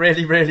ended up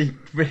really, really,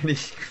 really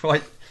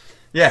quite.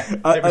 Yeah,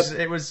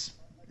 it was.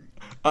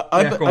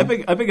 I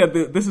think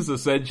this is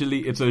essentially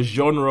it's a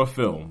genre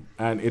film,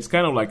 and it's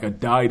kind of like a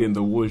dyed in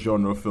the wool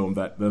genre film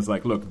that there's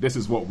like, look, this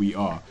is what we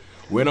are.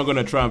 We're not going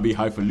to try and be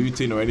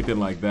highfalutin or anything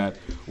like that.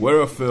 We're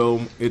a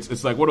film.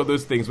 It's like one of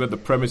those things where the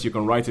premise you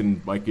can write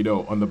in, like,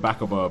 on the back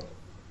of a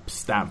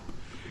stamp.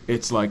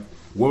 It's like,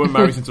 woman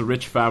marries into a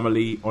rich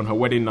family. On her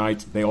wedding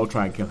night, they all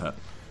try and kill her.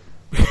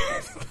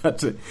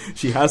 That's it.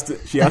 She has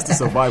to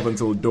survive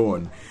until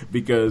dawn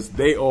because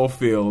they all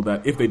feel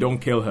that if they don't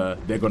kill her,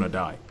 they're going to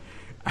die.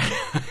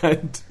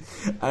 And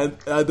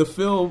the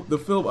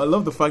film, I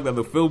love the fact that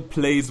the film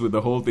plays with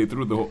the whole thing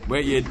through where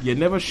you're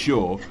never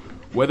sure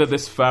whether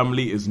this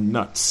family is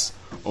nuts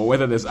or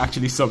whether there's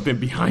actually something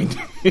behind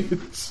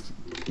it.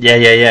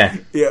 Yeah.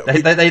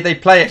 They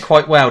play it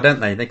quite well,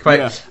 don't they? They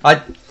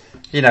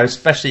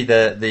especially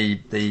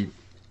the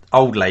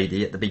old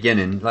lady at the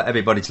beginning. Like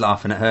everybody's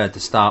laughing at her to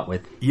start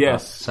with.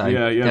 Yes. So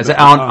is it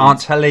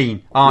Aunt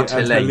Helene? Aunt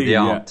Helene, the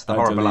aunt, the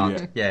horrible Helene,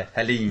 aunt. Yeah,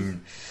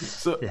 Helene.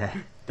 So,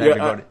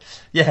 everybody.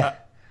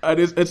 And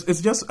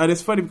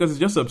it's funny because it's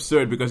just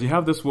absurd because you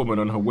have this woman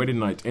on her wedding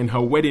night in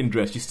her wedding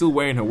dress. She's still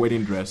wearing her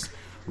wedding dress,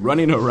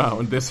 running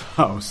around this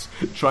house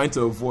trying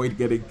to avoid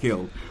getting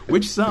killed,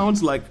 which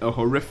sounds like a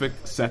horrific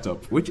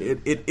setup, which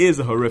it is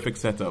a horrific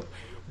setup,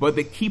 but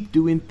they keep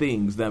doing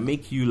things that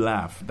make you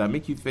laugh, that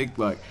make you think.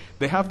 Like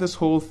they have this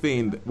whole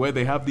thing where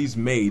they have these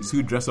maids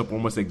who dress up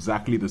almost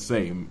exactly the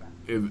same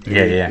in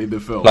the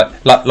film,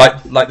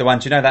 like the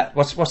ones, that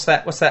what's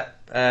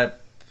that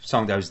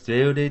song goes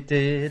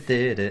yes,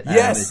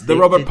 the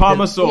Robert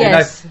Palmer song.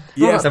 Yes,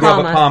 the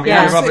Robert Palmer.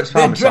 Yeah, the Robert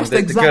Palmer song.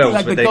 The girls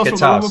like with the their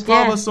guitars.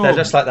 They're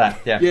just like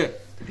that. Yeah.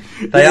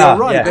 They are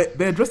right. Yeah.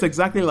 They're dressed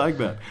exactly like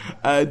that,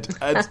 and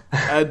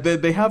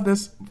they have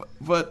this.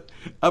 But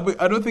I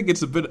don't think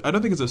it's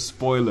a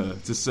spoiler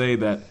to say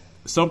that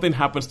something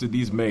happens to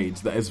these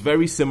maids that is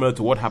very similar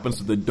to what happens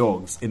to the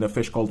dogs in A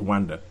Fish Called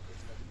Wanda.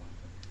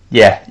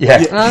 Yeah.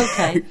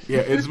 Okay. Yeah,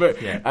 it's very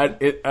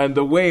and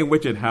the way in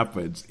which it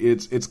happens,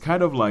 it's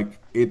kind of like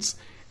it's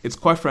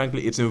quite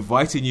frankly, it's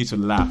inviting you to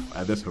laugh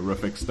at this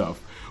horrific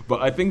stuff.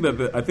 But I think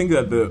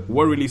that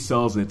what really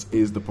sells it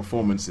is the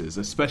performances,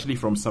 especially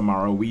from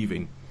Samara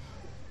Weaving,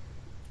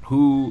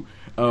 who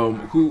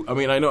I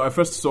mean, I know I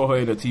first saw her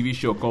in a TV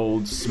show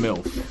called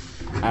Smilf,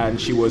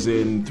 and she was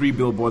in 3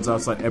 Billboards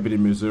Outside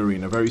Ebbing, Missouri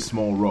in a very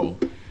small role.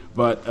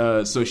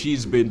 But so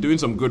she's been doing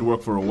some good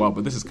work for a while,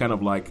 but this is kind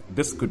of like,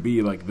 this could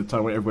be like the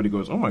time where everybody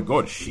goes, oh my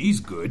god, she's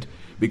good,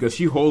 because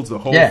she holds the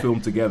whole film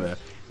together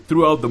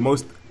throughout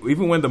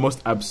even when the most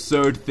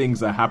absurd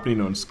things are happening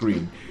on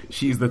screen.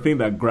 She's the thing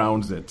that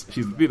grounds it.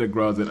 She's the thing that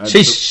grounds it.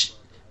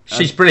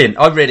 She's brilliant.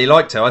 I really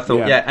liked her. I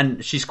thought,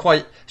 and she's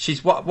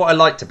what I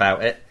liked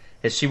about it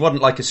is she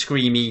wasn't like a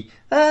screamy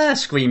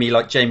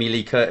like Jamie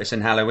Lee Curtis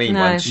in Halloween.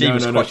 No. She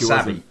was quite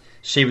savvy.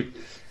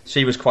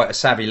 She was quite a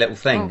savvy little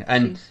thing,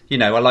 and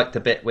I liked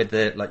the bit with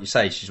the, like you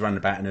say, she's running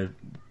about in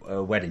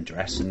a wedding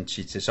dress, and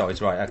she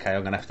decides, right, okay,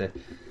 I'm gonna have to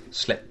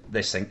slip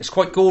this thing. It's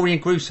quite gory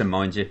and gruesome,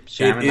 mind you,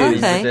 Sharon.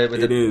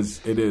 It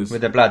is.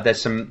 With the blood,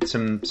 there's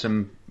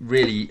some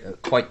really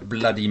quite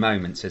bloody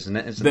moments, isn't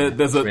it?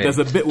 There's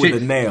a bit with a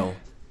nail.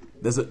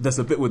 There's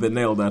a bit with a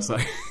nail that's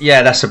like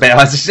yeah, that's a bit.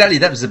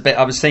 That was the bit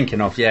I was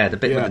thinking of. Yeah, the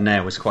bit with the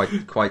nail was quite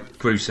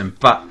gruesome.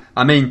 But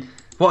I mean,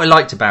 what I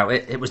liked about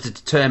it was the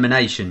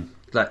determination.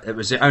 Like, it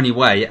was the only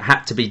way. It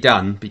had to be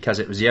done because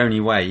it was the only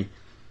way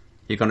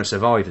you're going to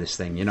survive this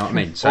thing. You know what I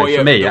mean? So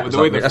for me, that's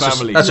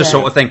the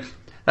sort of thing.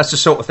 That's the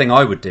sort of thing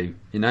I would do.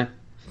 You know.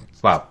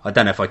 Well, I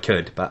don't know if I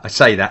could, but I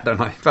say that,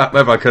 don't I? But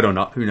whether I could or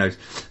not, who knows?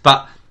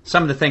 But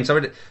some of the things I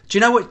would. Do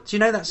you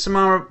know that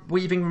Samara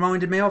Weaving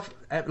reminded me of?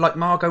 Like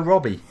Margot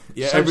Robbie.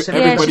 Yeah,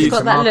 everybody's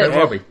got that look.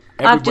 Robbie.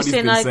 Everybody's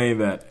been saying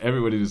that.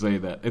 Everybody's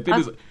saying that.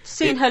 I've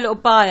seen her little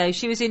bio.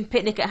 She was in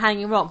Picnic at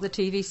Hanging Rock, the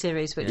TV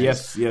series, which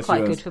is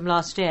quite good from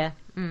last year.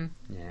 Mm.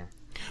 Yeah.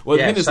 Well,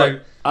 the thing is,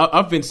 like,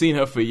 I've been seeing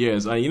her for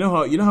years, and you know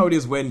how it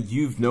is when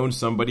you've known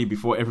somebody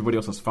before everybody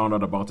else has found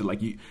out about it.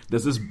 Like,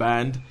 there's this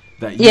band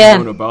that you've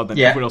known about, that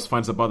everyone else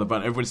finds about the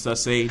band. Everybody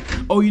starts saying,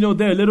 "Oh,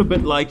 they're a little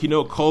bit like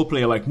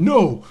Coldplay." Like,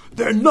 no,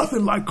 they're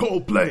nothing like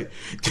Coldplay.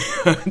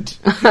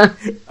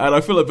 and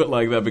I feel a bit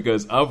like that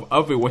because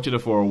I've been watching it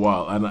for a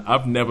while, and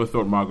I've never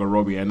thought Margot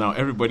Robbie, and now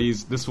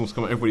this film's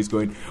coming. Everybody's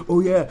going, "Oh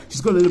yeah,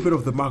 she's got a little bit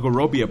of the Margot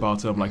Robbie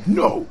about her." I'm like,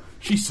 no,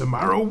 she's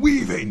Samara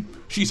Weaving.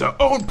 She's her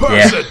own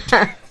person.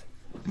 Yeah.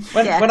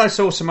 When I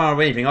saw Samara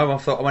Weaving, I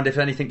wonder if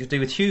anything to do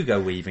with Hugo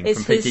Weaving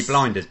from Peaky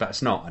Blinders, but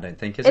it's not, I don't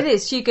think, is it? It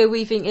is. Hugo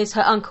Weaving is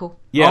her uncle.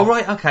 Yeah. Oh,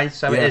 right, okay,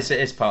 so it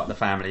is part of the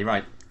family,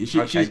 right.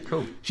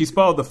 Cool. She's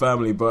part of the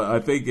family, but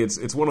I think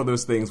it's one of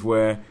those things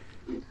where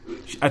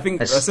I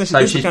think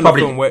essentially this is the kind of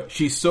film where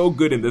she's so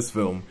good in this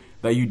film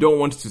that you don't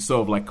want to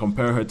sort of like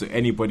compare her to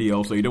anybody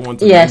else, or you don't want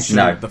to mention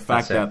the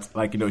fact that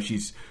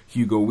she's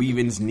Hugo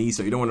Weaving's niece,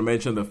 or you don't want to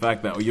mention the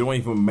fact that, or you don't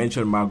want to even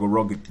mention Margot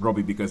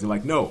Robbie because you're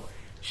like, no,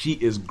 she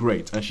is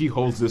great, and she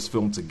holds this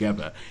film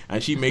together,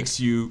 and she makes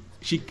you,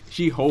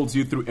 she holds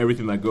you through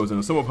everything that goes on.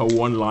 And some of her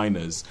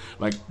one-liners,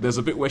 like there's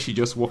a bit where she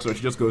just walks around,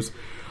 she just goes,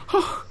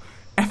 "Oh,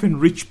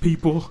 effing rich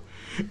people."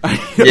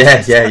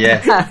 Yeah.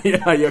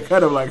 Yeah, you're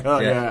kind of like,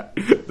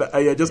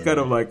 you're just kind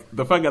of like,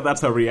 the fact that that's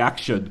her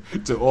reaction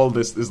to all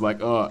this is like,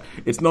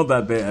 it's not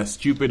that they're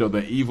stupid or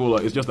they're evil,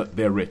 or it's just that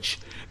they're rich.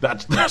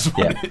 That's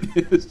what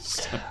it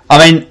is.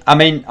 I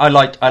mean, I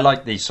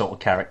like these sort of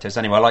characters.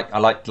 Anyway, I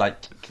like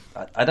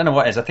I don't know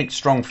what it is. I think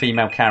strong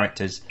female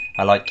characters.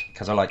 I like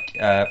because I like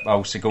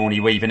Sigourney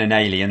Weaver in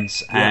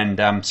Aliens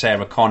and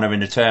Sarah Connor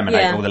in the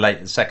Terminator, or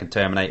the second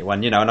Terminator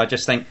one. And I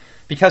just think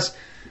because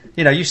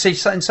you see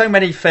in so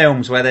many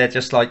films where they're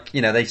just like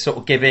they sort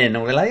of give in,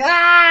 or they're like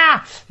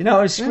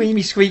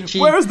screamy screechy.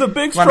 Where's the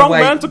big strong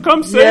man to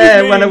come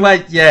save me? Run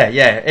away. Yeah.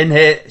 In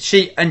here,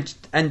 she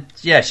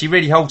she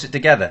really holds it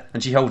together,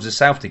 and she holds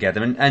herself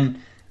together,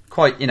 and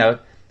quite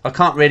I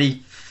can't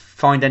really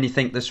find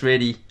anything that's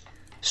really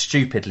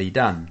stupidly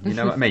done, you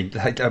know what I mean?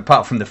 Like,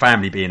 apart from the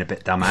family being a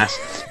bit dumbass,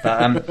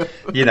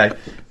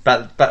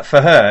 but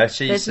for her,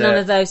 she's there's none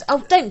of those.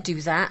 Oh, don't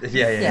do that.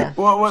 Yeah.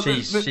 Well,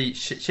 she's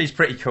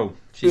pretty cool.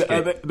 She's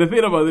good. The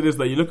thing about it is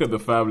that you look at the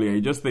family and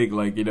you just think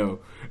like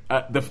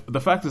the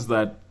fact is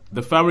that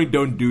the family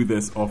don't do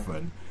this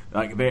often.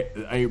 Like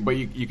but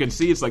you can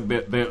see it's like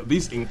they're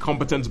these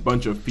incompetent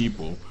bunch of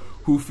people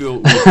who feel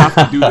we have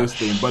to do this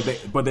thing,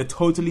 but they're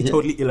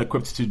totally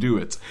ill-equipped to do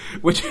it,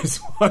 which is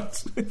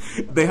what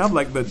they have.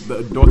 Like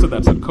the daughter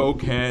that's a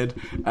cokehead,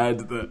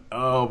 and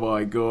oh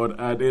my god,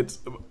 and it's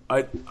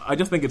I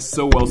just think it's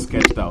so well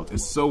sketched out.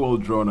 It's so well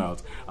drawn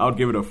out. I would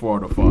give it a 4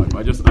 out of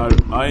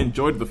 5. I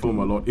enjoyed the film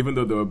a lot, even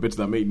though there were bits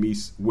that made me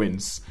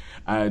wince,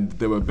 and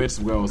there were bits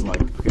where I was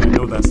like, okay, I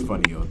know that's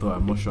funny, although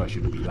I'm not sure I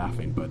should be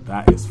laughing, but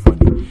that is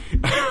funny.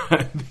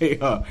 They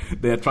are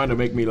trying to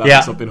make me laugh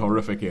at something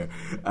horrific here,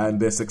 and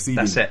they're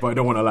succeeding, but I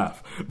don't want to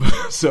laugh.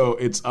 So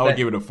I would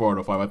give it a 4 out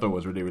of 5. I thought it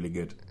was really, really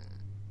good.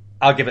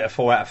 I'll give it a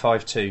 4 out of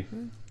 5 too.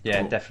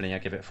 Yeah, cool. Definitely, I'll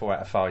give it a 4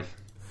 out of 5.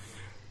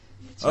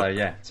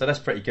 So so that's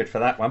pretty good for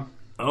that one.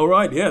 All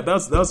right,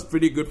 that's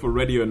pretty good for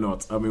Ready or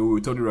Not. I mean, we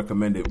would totally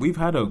recommend it. We've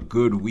had a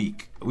good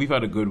week,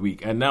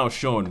 and now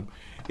Sean,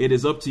 it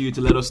is up to you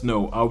to let us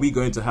know, are we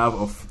going to have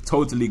a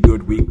totally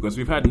good week? Because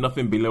we've had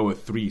nothing below a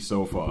 3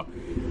 so far.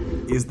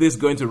 Is this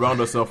going to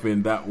round us off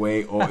in that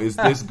way, or is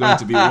this going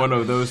to be one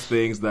of those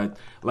things that,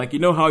 like,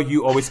 how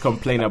you always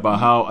complain about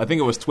how, I think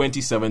it was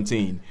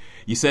 2017,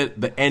 you said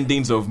the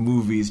endings of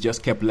movies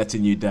just kept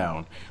letting you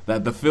down.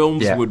 That the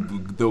films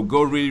they'll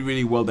go really,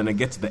 really well, then they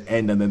get to the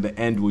end, and then the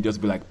end will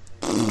just be like...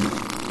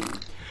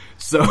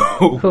 So,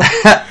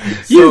 how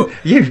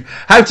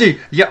do you?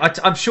 Yeah,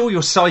 I'm sure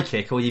you're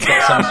psychic, or you've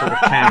got some sort of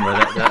camera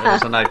that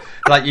lets know,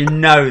 like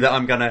that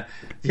I'm gonna.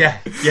 Yeah.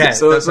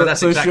 So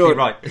that's exactly sure,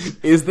 right.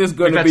 Is this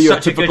going to be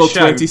your typical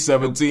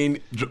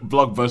 2017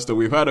 blockbuster?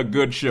 We've had a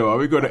good show. Are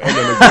we going to end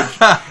on a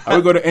good? Are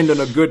we going to end on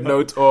a good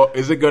note, or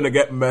is it going to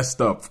get messed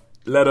up?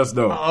 Let us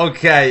know.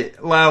 Okay.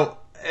 Well,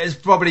 it's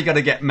probably going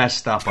to get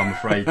messed up, I'm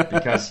afraid,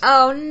 because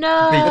oh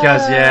no,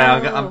 because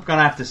I'm going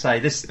to have to say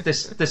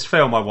this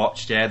film I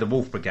watched, The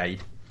Wolf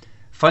Brigade.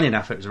 Funny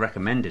enough, it was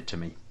recommended to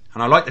me,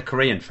 And I like the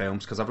Korean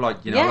films because I like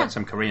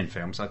some Korean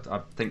films.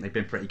 I think they've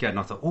been pretty good. And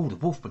I thought, the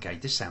Wolf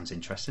Brigade, this sounds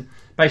interesting.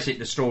 Basically,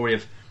 the story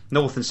of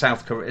North and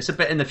South Korea. It's a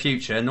bit in the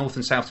future. North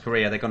and South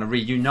Korea, they're going to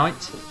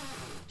reunite.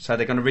 So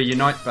they're going to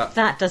reunite, but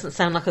that doesn't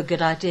sound like a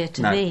good idea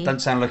to me. No, doesn't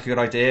sound like a good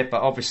idea.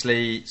 But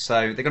obviously,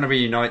 so they're going to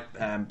reunite.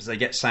 So they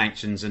get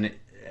sanctions, and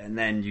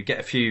then you get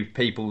a few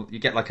people. You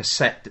get like a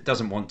set that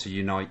doesn't want to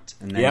unite,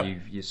 and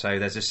then so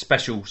there's a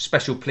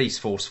special police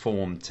force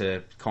formed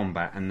to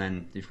combat, and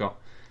then you've got.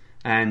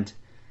 And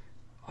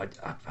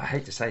I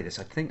hate to say this,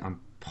 I think I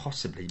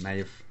possibly may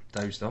have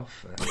dozed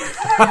off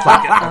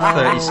like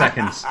 30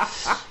 seconds.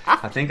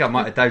 I think I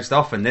might have dozed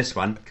off in this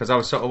one because I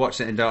was sort of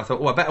watching it and I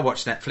thought, I better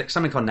watch Netflix.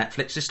 Something on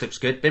Netflix. This looks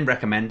good. Been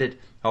recommended.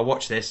 I'll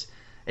watch this.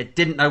 It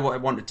didn't know what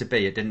it wanted to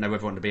be. It didn't know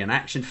whether it wanted to be an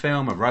action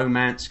film, a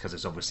romance, because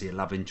there's obviously a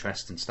love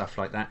interest and stuff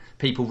like that.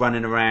 People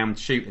running around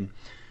shooting.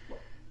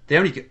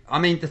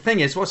 The thing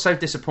is, what's so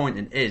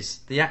disappointing is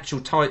the actual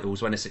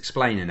titles when it's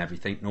explaining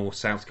everything, North,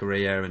 South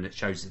Korea, and it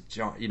shows,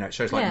 it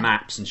shows like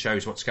maps and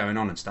shows what's going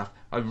on and stuff.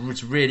 I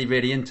was really,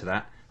 really into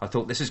that. I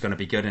thought this is going to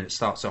be good, and it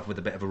starts off with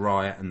a bit of a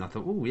riot, and I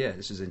thought,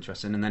 this is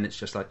interesting. And then it's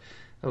just like,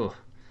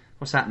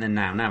 what's happening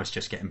now? Now it's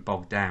just getting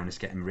bogged down. It's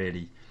getting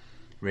really,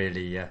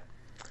 really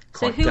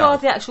So who are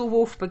the actual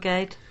Wolf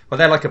Brigade? Well,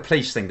 they're like a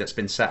police thing that's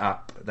been set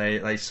up.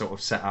 They sort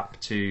of set up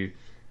to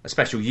a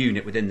special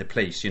unit within the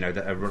police,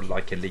 that are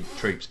like elite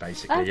troops,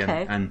 basically.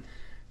 Okay. And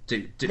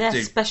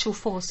they're special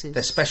forces.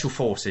 They're special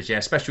forces,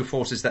 special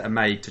forces that are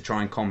made to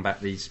try and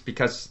combat these,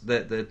 because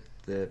the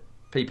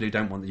people who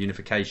don't want the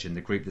unification,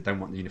 the group that don't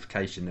want the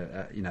unification,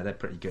 they're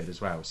pretty good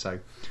as well. So,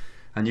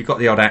 and you've got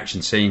the odd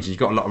action scenes, and you've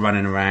got a lot of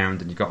running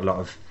around, and you've got a lot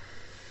of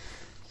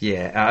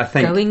I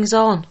think goings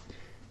on.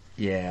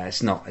 Yeah,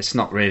 it's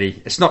not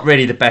really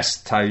the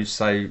best, Toes.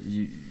 So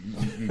you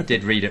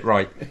did read it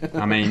right.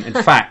 I mean, in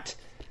fact,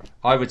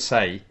 I would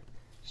say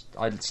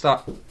I'd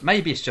start.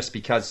 Maybe it's just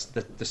because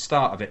the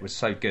start of it was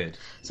so good.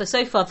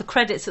 So far, the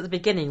credits at the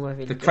beginning were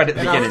really good. The credit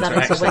at the beginning are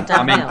excellent.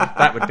 I mean,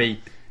 that would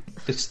be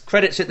the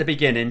credits at the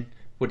beginning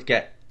would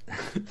get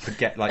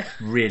like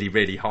really,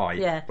 really high.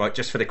 Yeah. Right,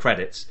 just for the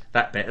credits.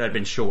 That bit that had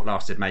been short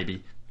lasted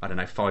maybe, I don't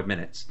know, 5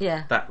 minutes.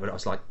 Yeah. I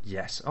was like,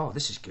 yes,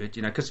 this is good,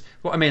 because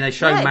what I mean, they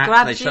show maps,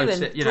 and they show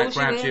it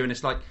grabs you, and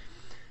it's like,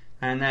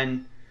 and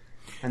then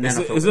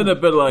is it a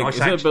bit like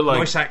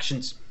nice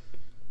actions?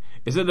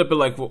 Is it a bit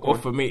like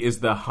what for me is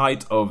the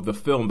height of the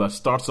film that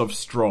starts off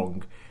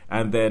strong,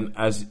 and then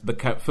as the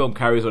film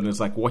carries on, it's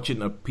like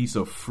watching a piece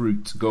of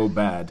fruit go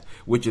bad,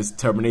 which is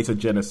Terminator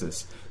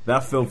Genesis.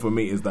 That film for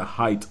me is the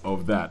height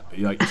of that.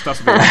 Like, it starts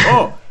to be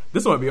like,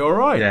 this might be all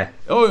right. Yeah.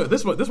 Oh,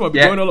 this might be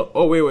going on.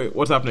 Oh, wait,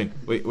 what's happening?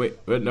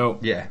 Wait, no.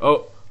 Yeah.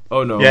 Oh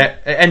no. Yeah.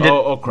 It ended.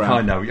 Oh crap.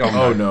 Oh no.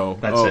 Oh no.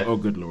 That's it. Oh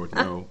good lord.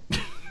 No.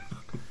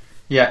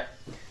 Yeah.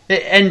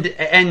 It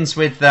ends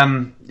with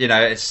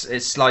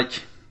it's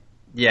like,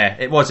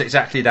 it was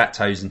exactly that,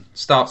 Tozen.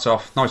 Starts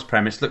off nice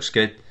premise, looks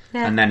good,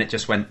 and then it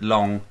just went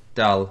long,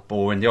 dull,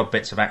 boring. The odd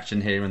bits of action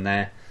here and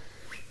there.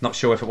 Not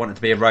sure if it wanted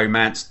to be a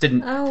romance.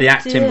 The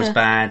acting was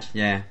bad.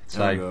 Yeah.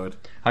 So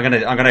I'm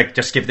gonna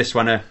just give this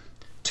one a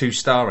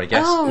 2-star, I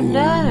guess. Oh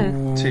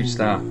no.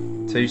 2-star.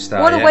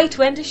 What a way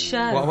to end a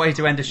show. What a way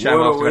to end a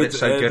show after it's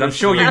so good. I'm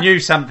sure you knew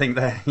something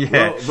there.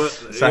 Yeah. Well,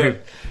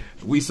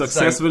 we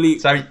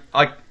successfully.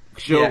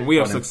 We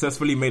have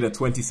successfully made a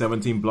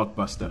 2017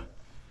 blockbuster.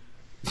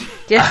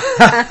 Yeah.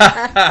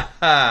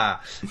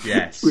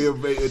 Yes. We have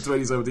made a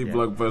 2017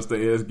 blockbuster.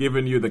 It has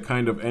given you the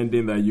kind of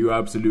ending that you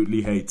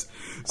absolutely hate.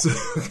 So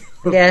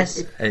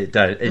yes. It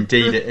does.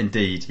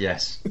 Indeed,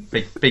 yes.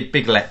 Big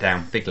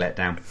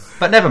letdown.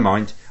 But never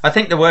mind. I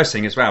think the worst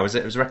thing as well is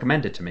it was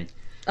recommended to me.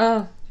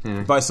 Oh.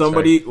 Yeah. By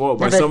somebody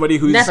somebody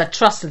who's never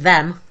trust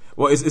them.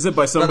 Well, is it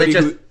by somebody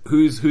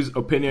whose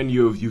opinion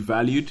you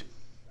valued?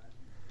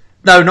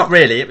 No, not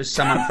really. It was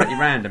someone pretty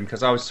random,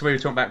 because we were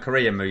talking about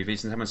Korean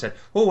movies, and someone said,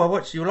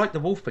 you like the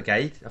Wolf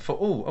Brigade? I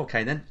thought,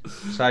 okay then.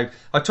 So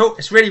I talked.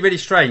 It's really, really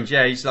strange.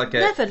 Yeah, he's like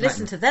never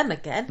listen to them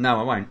again. No,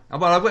 I won't.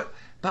 Well, I will.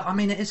 But I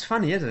mean, it is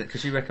funny, isn't it?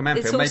 Because you recommend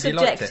it's film, maybe you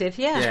liked it.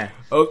 Yeah.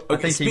 Oh, okay. I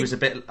think he was a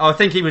bit. I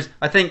think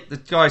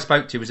the guy I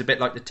spoke to was a bit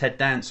like the Ted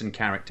Danson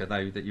character,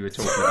 though, that you were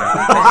talking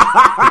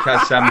about,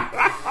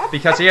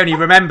 because he only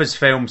remembers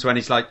films when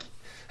he's like.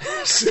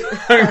 He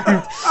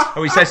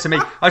says to me,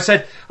 I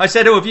said,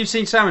 oh, have you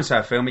seen so and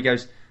so film? He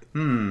goes,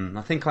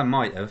 I think I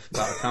might have,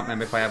 but I can't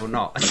remember if I have or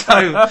not. So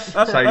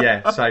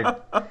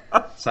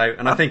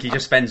and I think he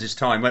just spends his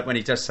time when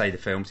he does say the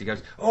films. He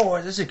goes, "Oh,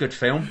 this is a good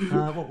film.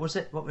 What was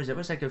it?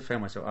 What's that good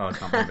film?" I thought, I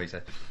can't remember. He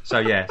said,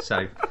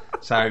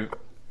 so.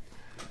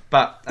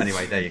 But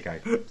anyway, there you go.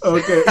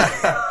 Okay,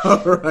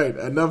 all right.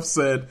 Enough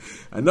said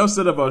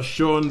about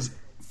Sean's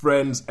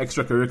friends'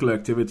 extracurricular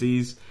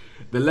activities.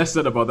 The less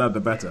said about that, the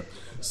better.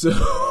 So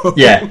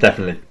yeah,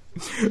 definitely.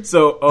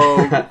 So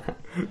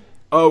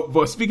Oh,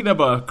 but speaking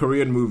about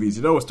Korean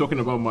movies, I was talking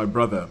about my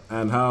brother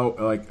and how,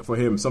 like, for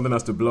him, something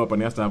has to blow up and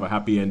he has to have a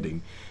happy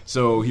ending.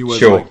 So he was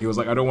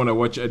like, I don't want to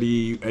watch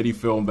any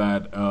film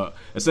that,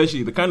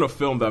 essentially, the kind of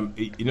film that,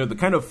 the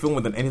kind of film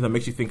with an ending that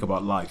makes you think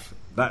about life.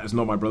 That is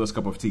not my brother's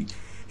cup of tea.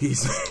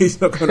 He's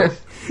not gonna.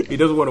 He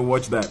doesn't want to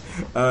watch that.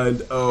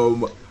 And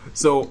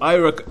so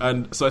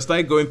I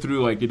started going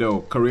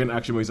through Korean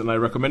action movies, and I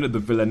recommended The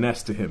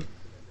Villainess to him.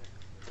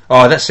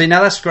 Oh,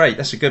 that's great.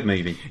 That's a good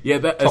movie. Yeah,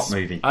 top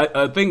movie.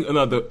 I think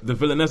the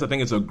Villainess. I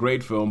think it's a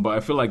great film, but I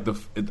feel like the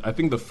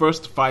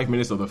first 5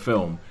 minutes of the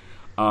film,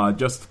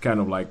 just kind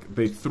of like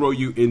they throw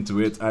you into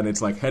it, and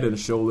it's like head and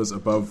shoulders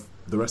above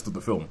the rest of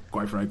the film,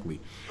 quite frankly.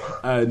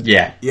 And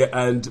yeah.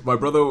 And my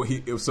brother,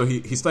 he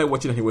started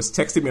watching, and he was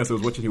texting me as I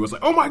was watching. He was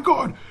like, "Oh my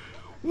god,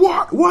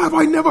 what? Why have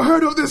I never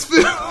heard of this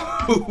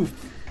film?"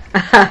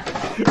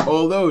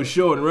 Although,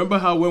 Sean, remember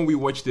how when we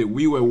watched it,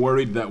 we were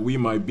worried that we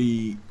might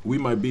be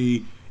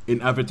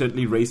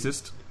inadvertently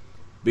racist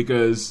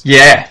because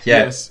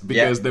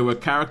there were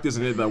characters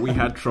in it that we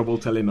had trouble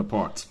telling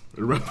apart.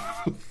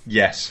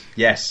 yes.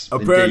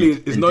 Apparently,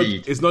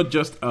 indeed. It's not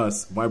just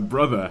us. My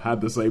brother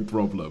had the same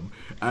problem,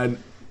 and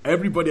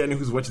everybody I know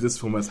who's watched this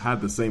film has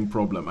had the same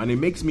problem. And it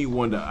makes me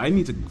wonder. I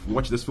need to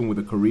watch this film with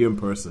a Korean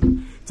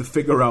person to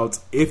figure out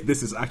if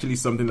this is actually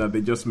something that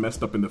they just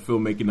messed up in the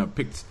filmmaking and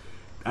picked,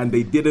 and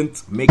they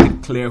didn't make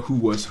it clear who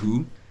was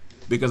who.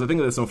 Because I think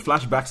there's some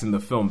flashbacks in the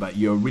film that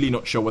you're really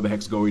not sure what the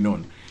heck's going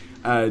on,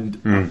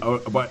 and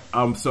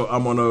so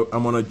I'm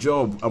on a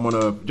job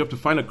to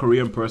find a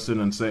Korean person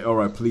and say, all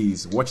right,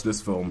 please watch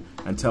this film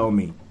and tell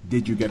me,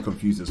 did you get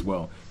confused as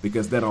well?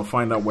 Because then I'll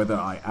find out whether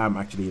I am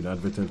actually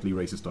inadvertently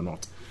racist or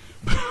not.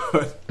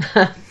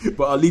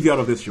 But I'll leave you out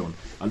of this, Sean.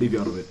 I'll leave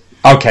you out of it.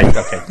 Okay.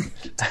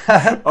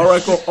 All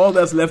right, cool. All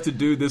that's left to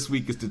do this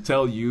week is to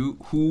tell you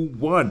who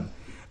won.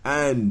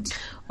 And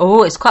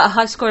it's quite a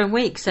high-scoring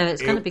week, so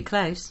it's going to be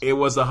close. It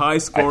was a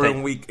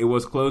high-scoring week. It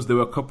was close. There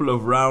were a couple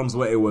of rounds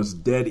where it was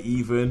dead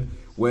even,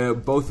 where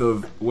both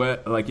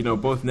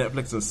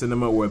Netflix and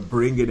cinema were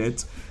bringing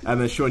it.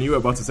 And then, Sean, you were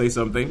about to say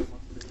something.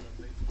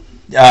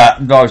 No,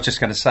 I was just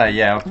going to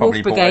say, I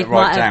probably brought it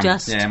right down.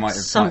 It might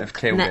have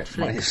killed Netflix. It.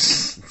 Might have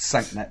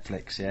sunk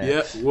Netflix.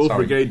 Yeah, Wolf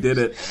Brigade did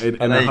it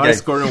in a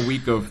high-scoring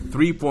week of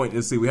 3 point.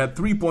 Let's see, we had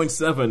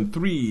 3.7,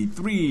 3,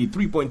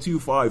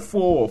 3.25,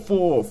 4,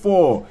 4,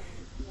 4,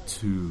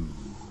 2.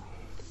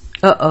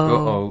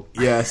 Uh-oh.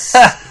 Yes.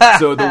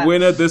 So the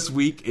winner this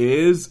week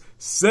is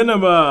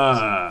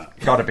Cinema.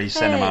 Gotta be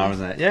Cinema,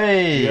 isn't it?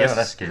 Yay! Yes. Oh,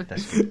 that's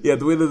good. Yeah,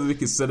 the winner this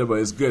week is Cinema.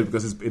 Is good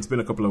because it's been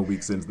a couple of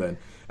weeks since then.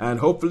 And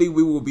hopefully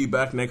we will be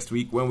back next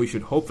week when we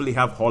should hopefully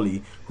have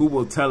Holly, who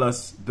will tell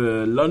us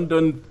the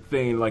London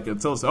thing. Like, it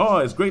tells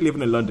us, it's great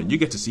living in London. You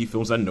get to see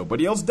films that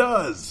nobody else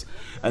does.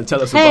 And tell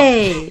us about...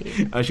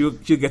 And she'll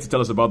get to tell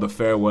us about The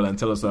Farewell and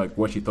tell us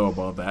what she thought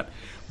about that.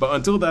 But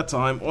until that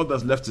time, all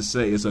that's left to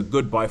say is a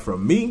goodbye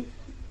from me.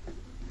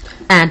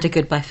 And a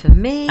goodbye from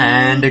me.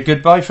 And a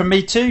goodbye from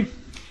me too.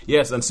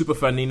 Yes, and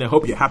Superfan Nina,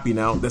 hope you're happy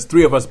now. There's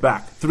 3 of us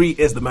back. 3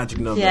 is the magic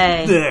number.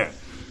 Yay. There.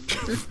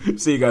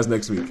 See you guys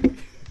next week.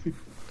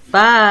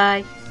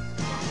 Bye.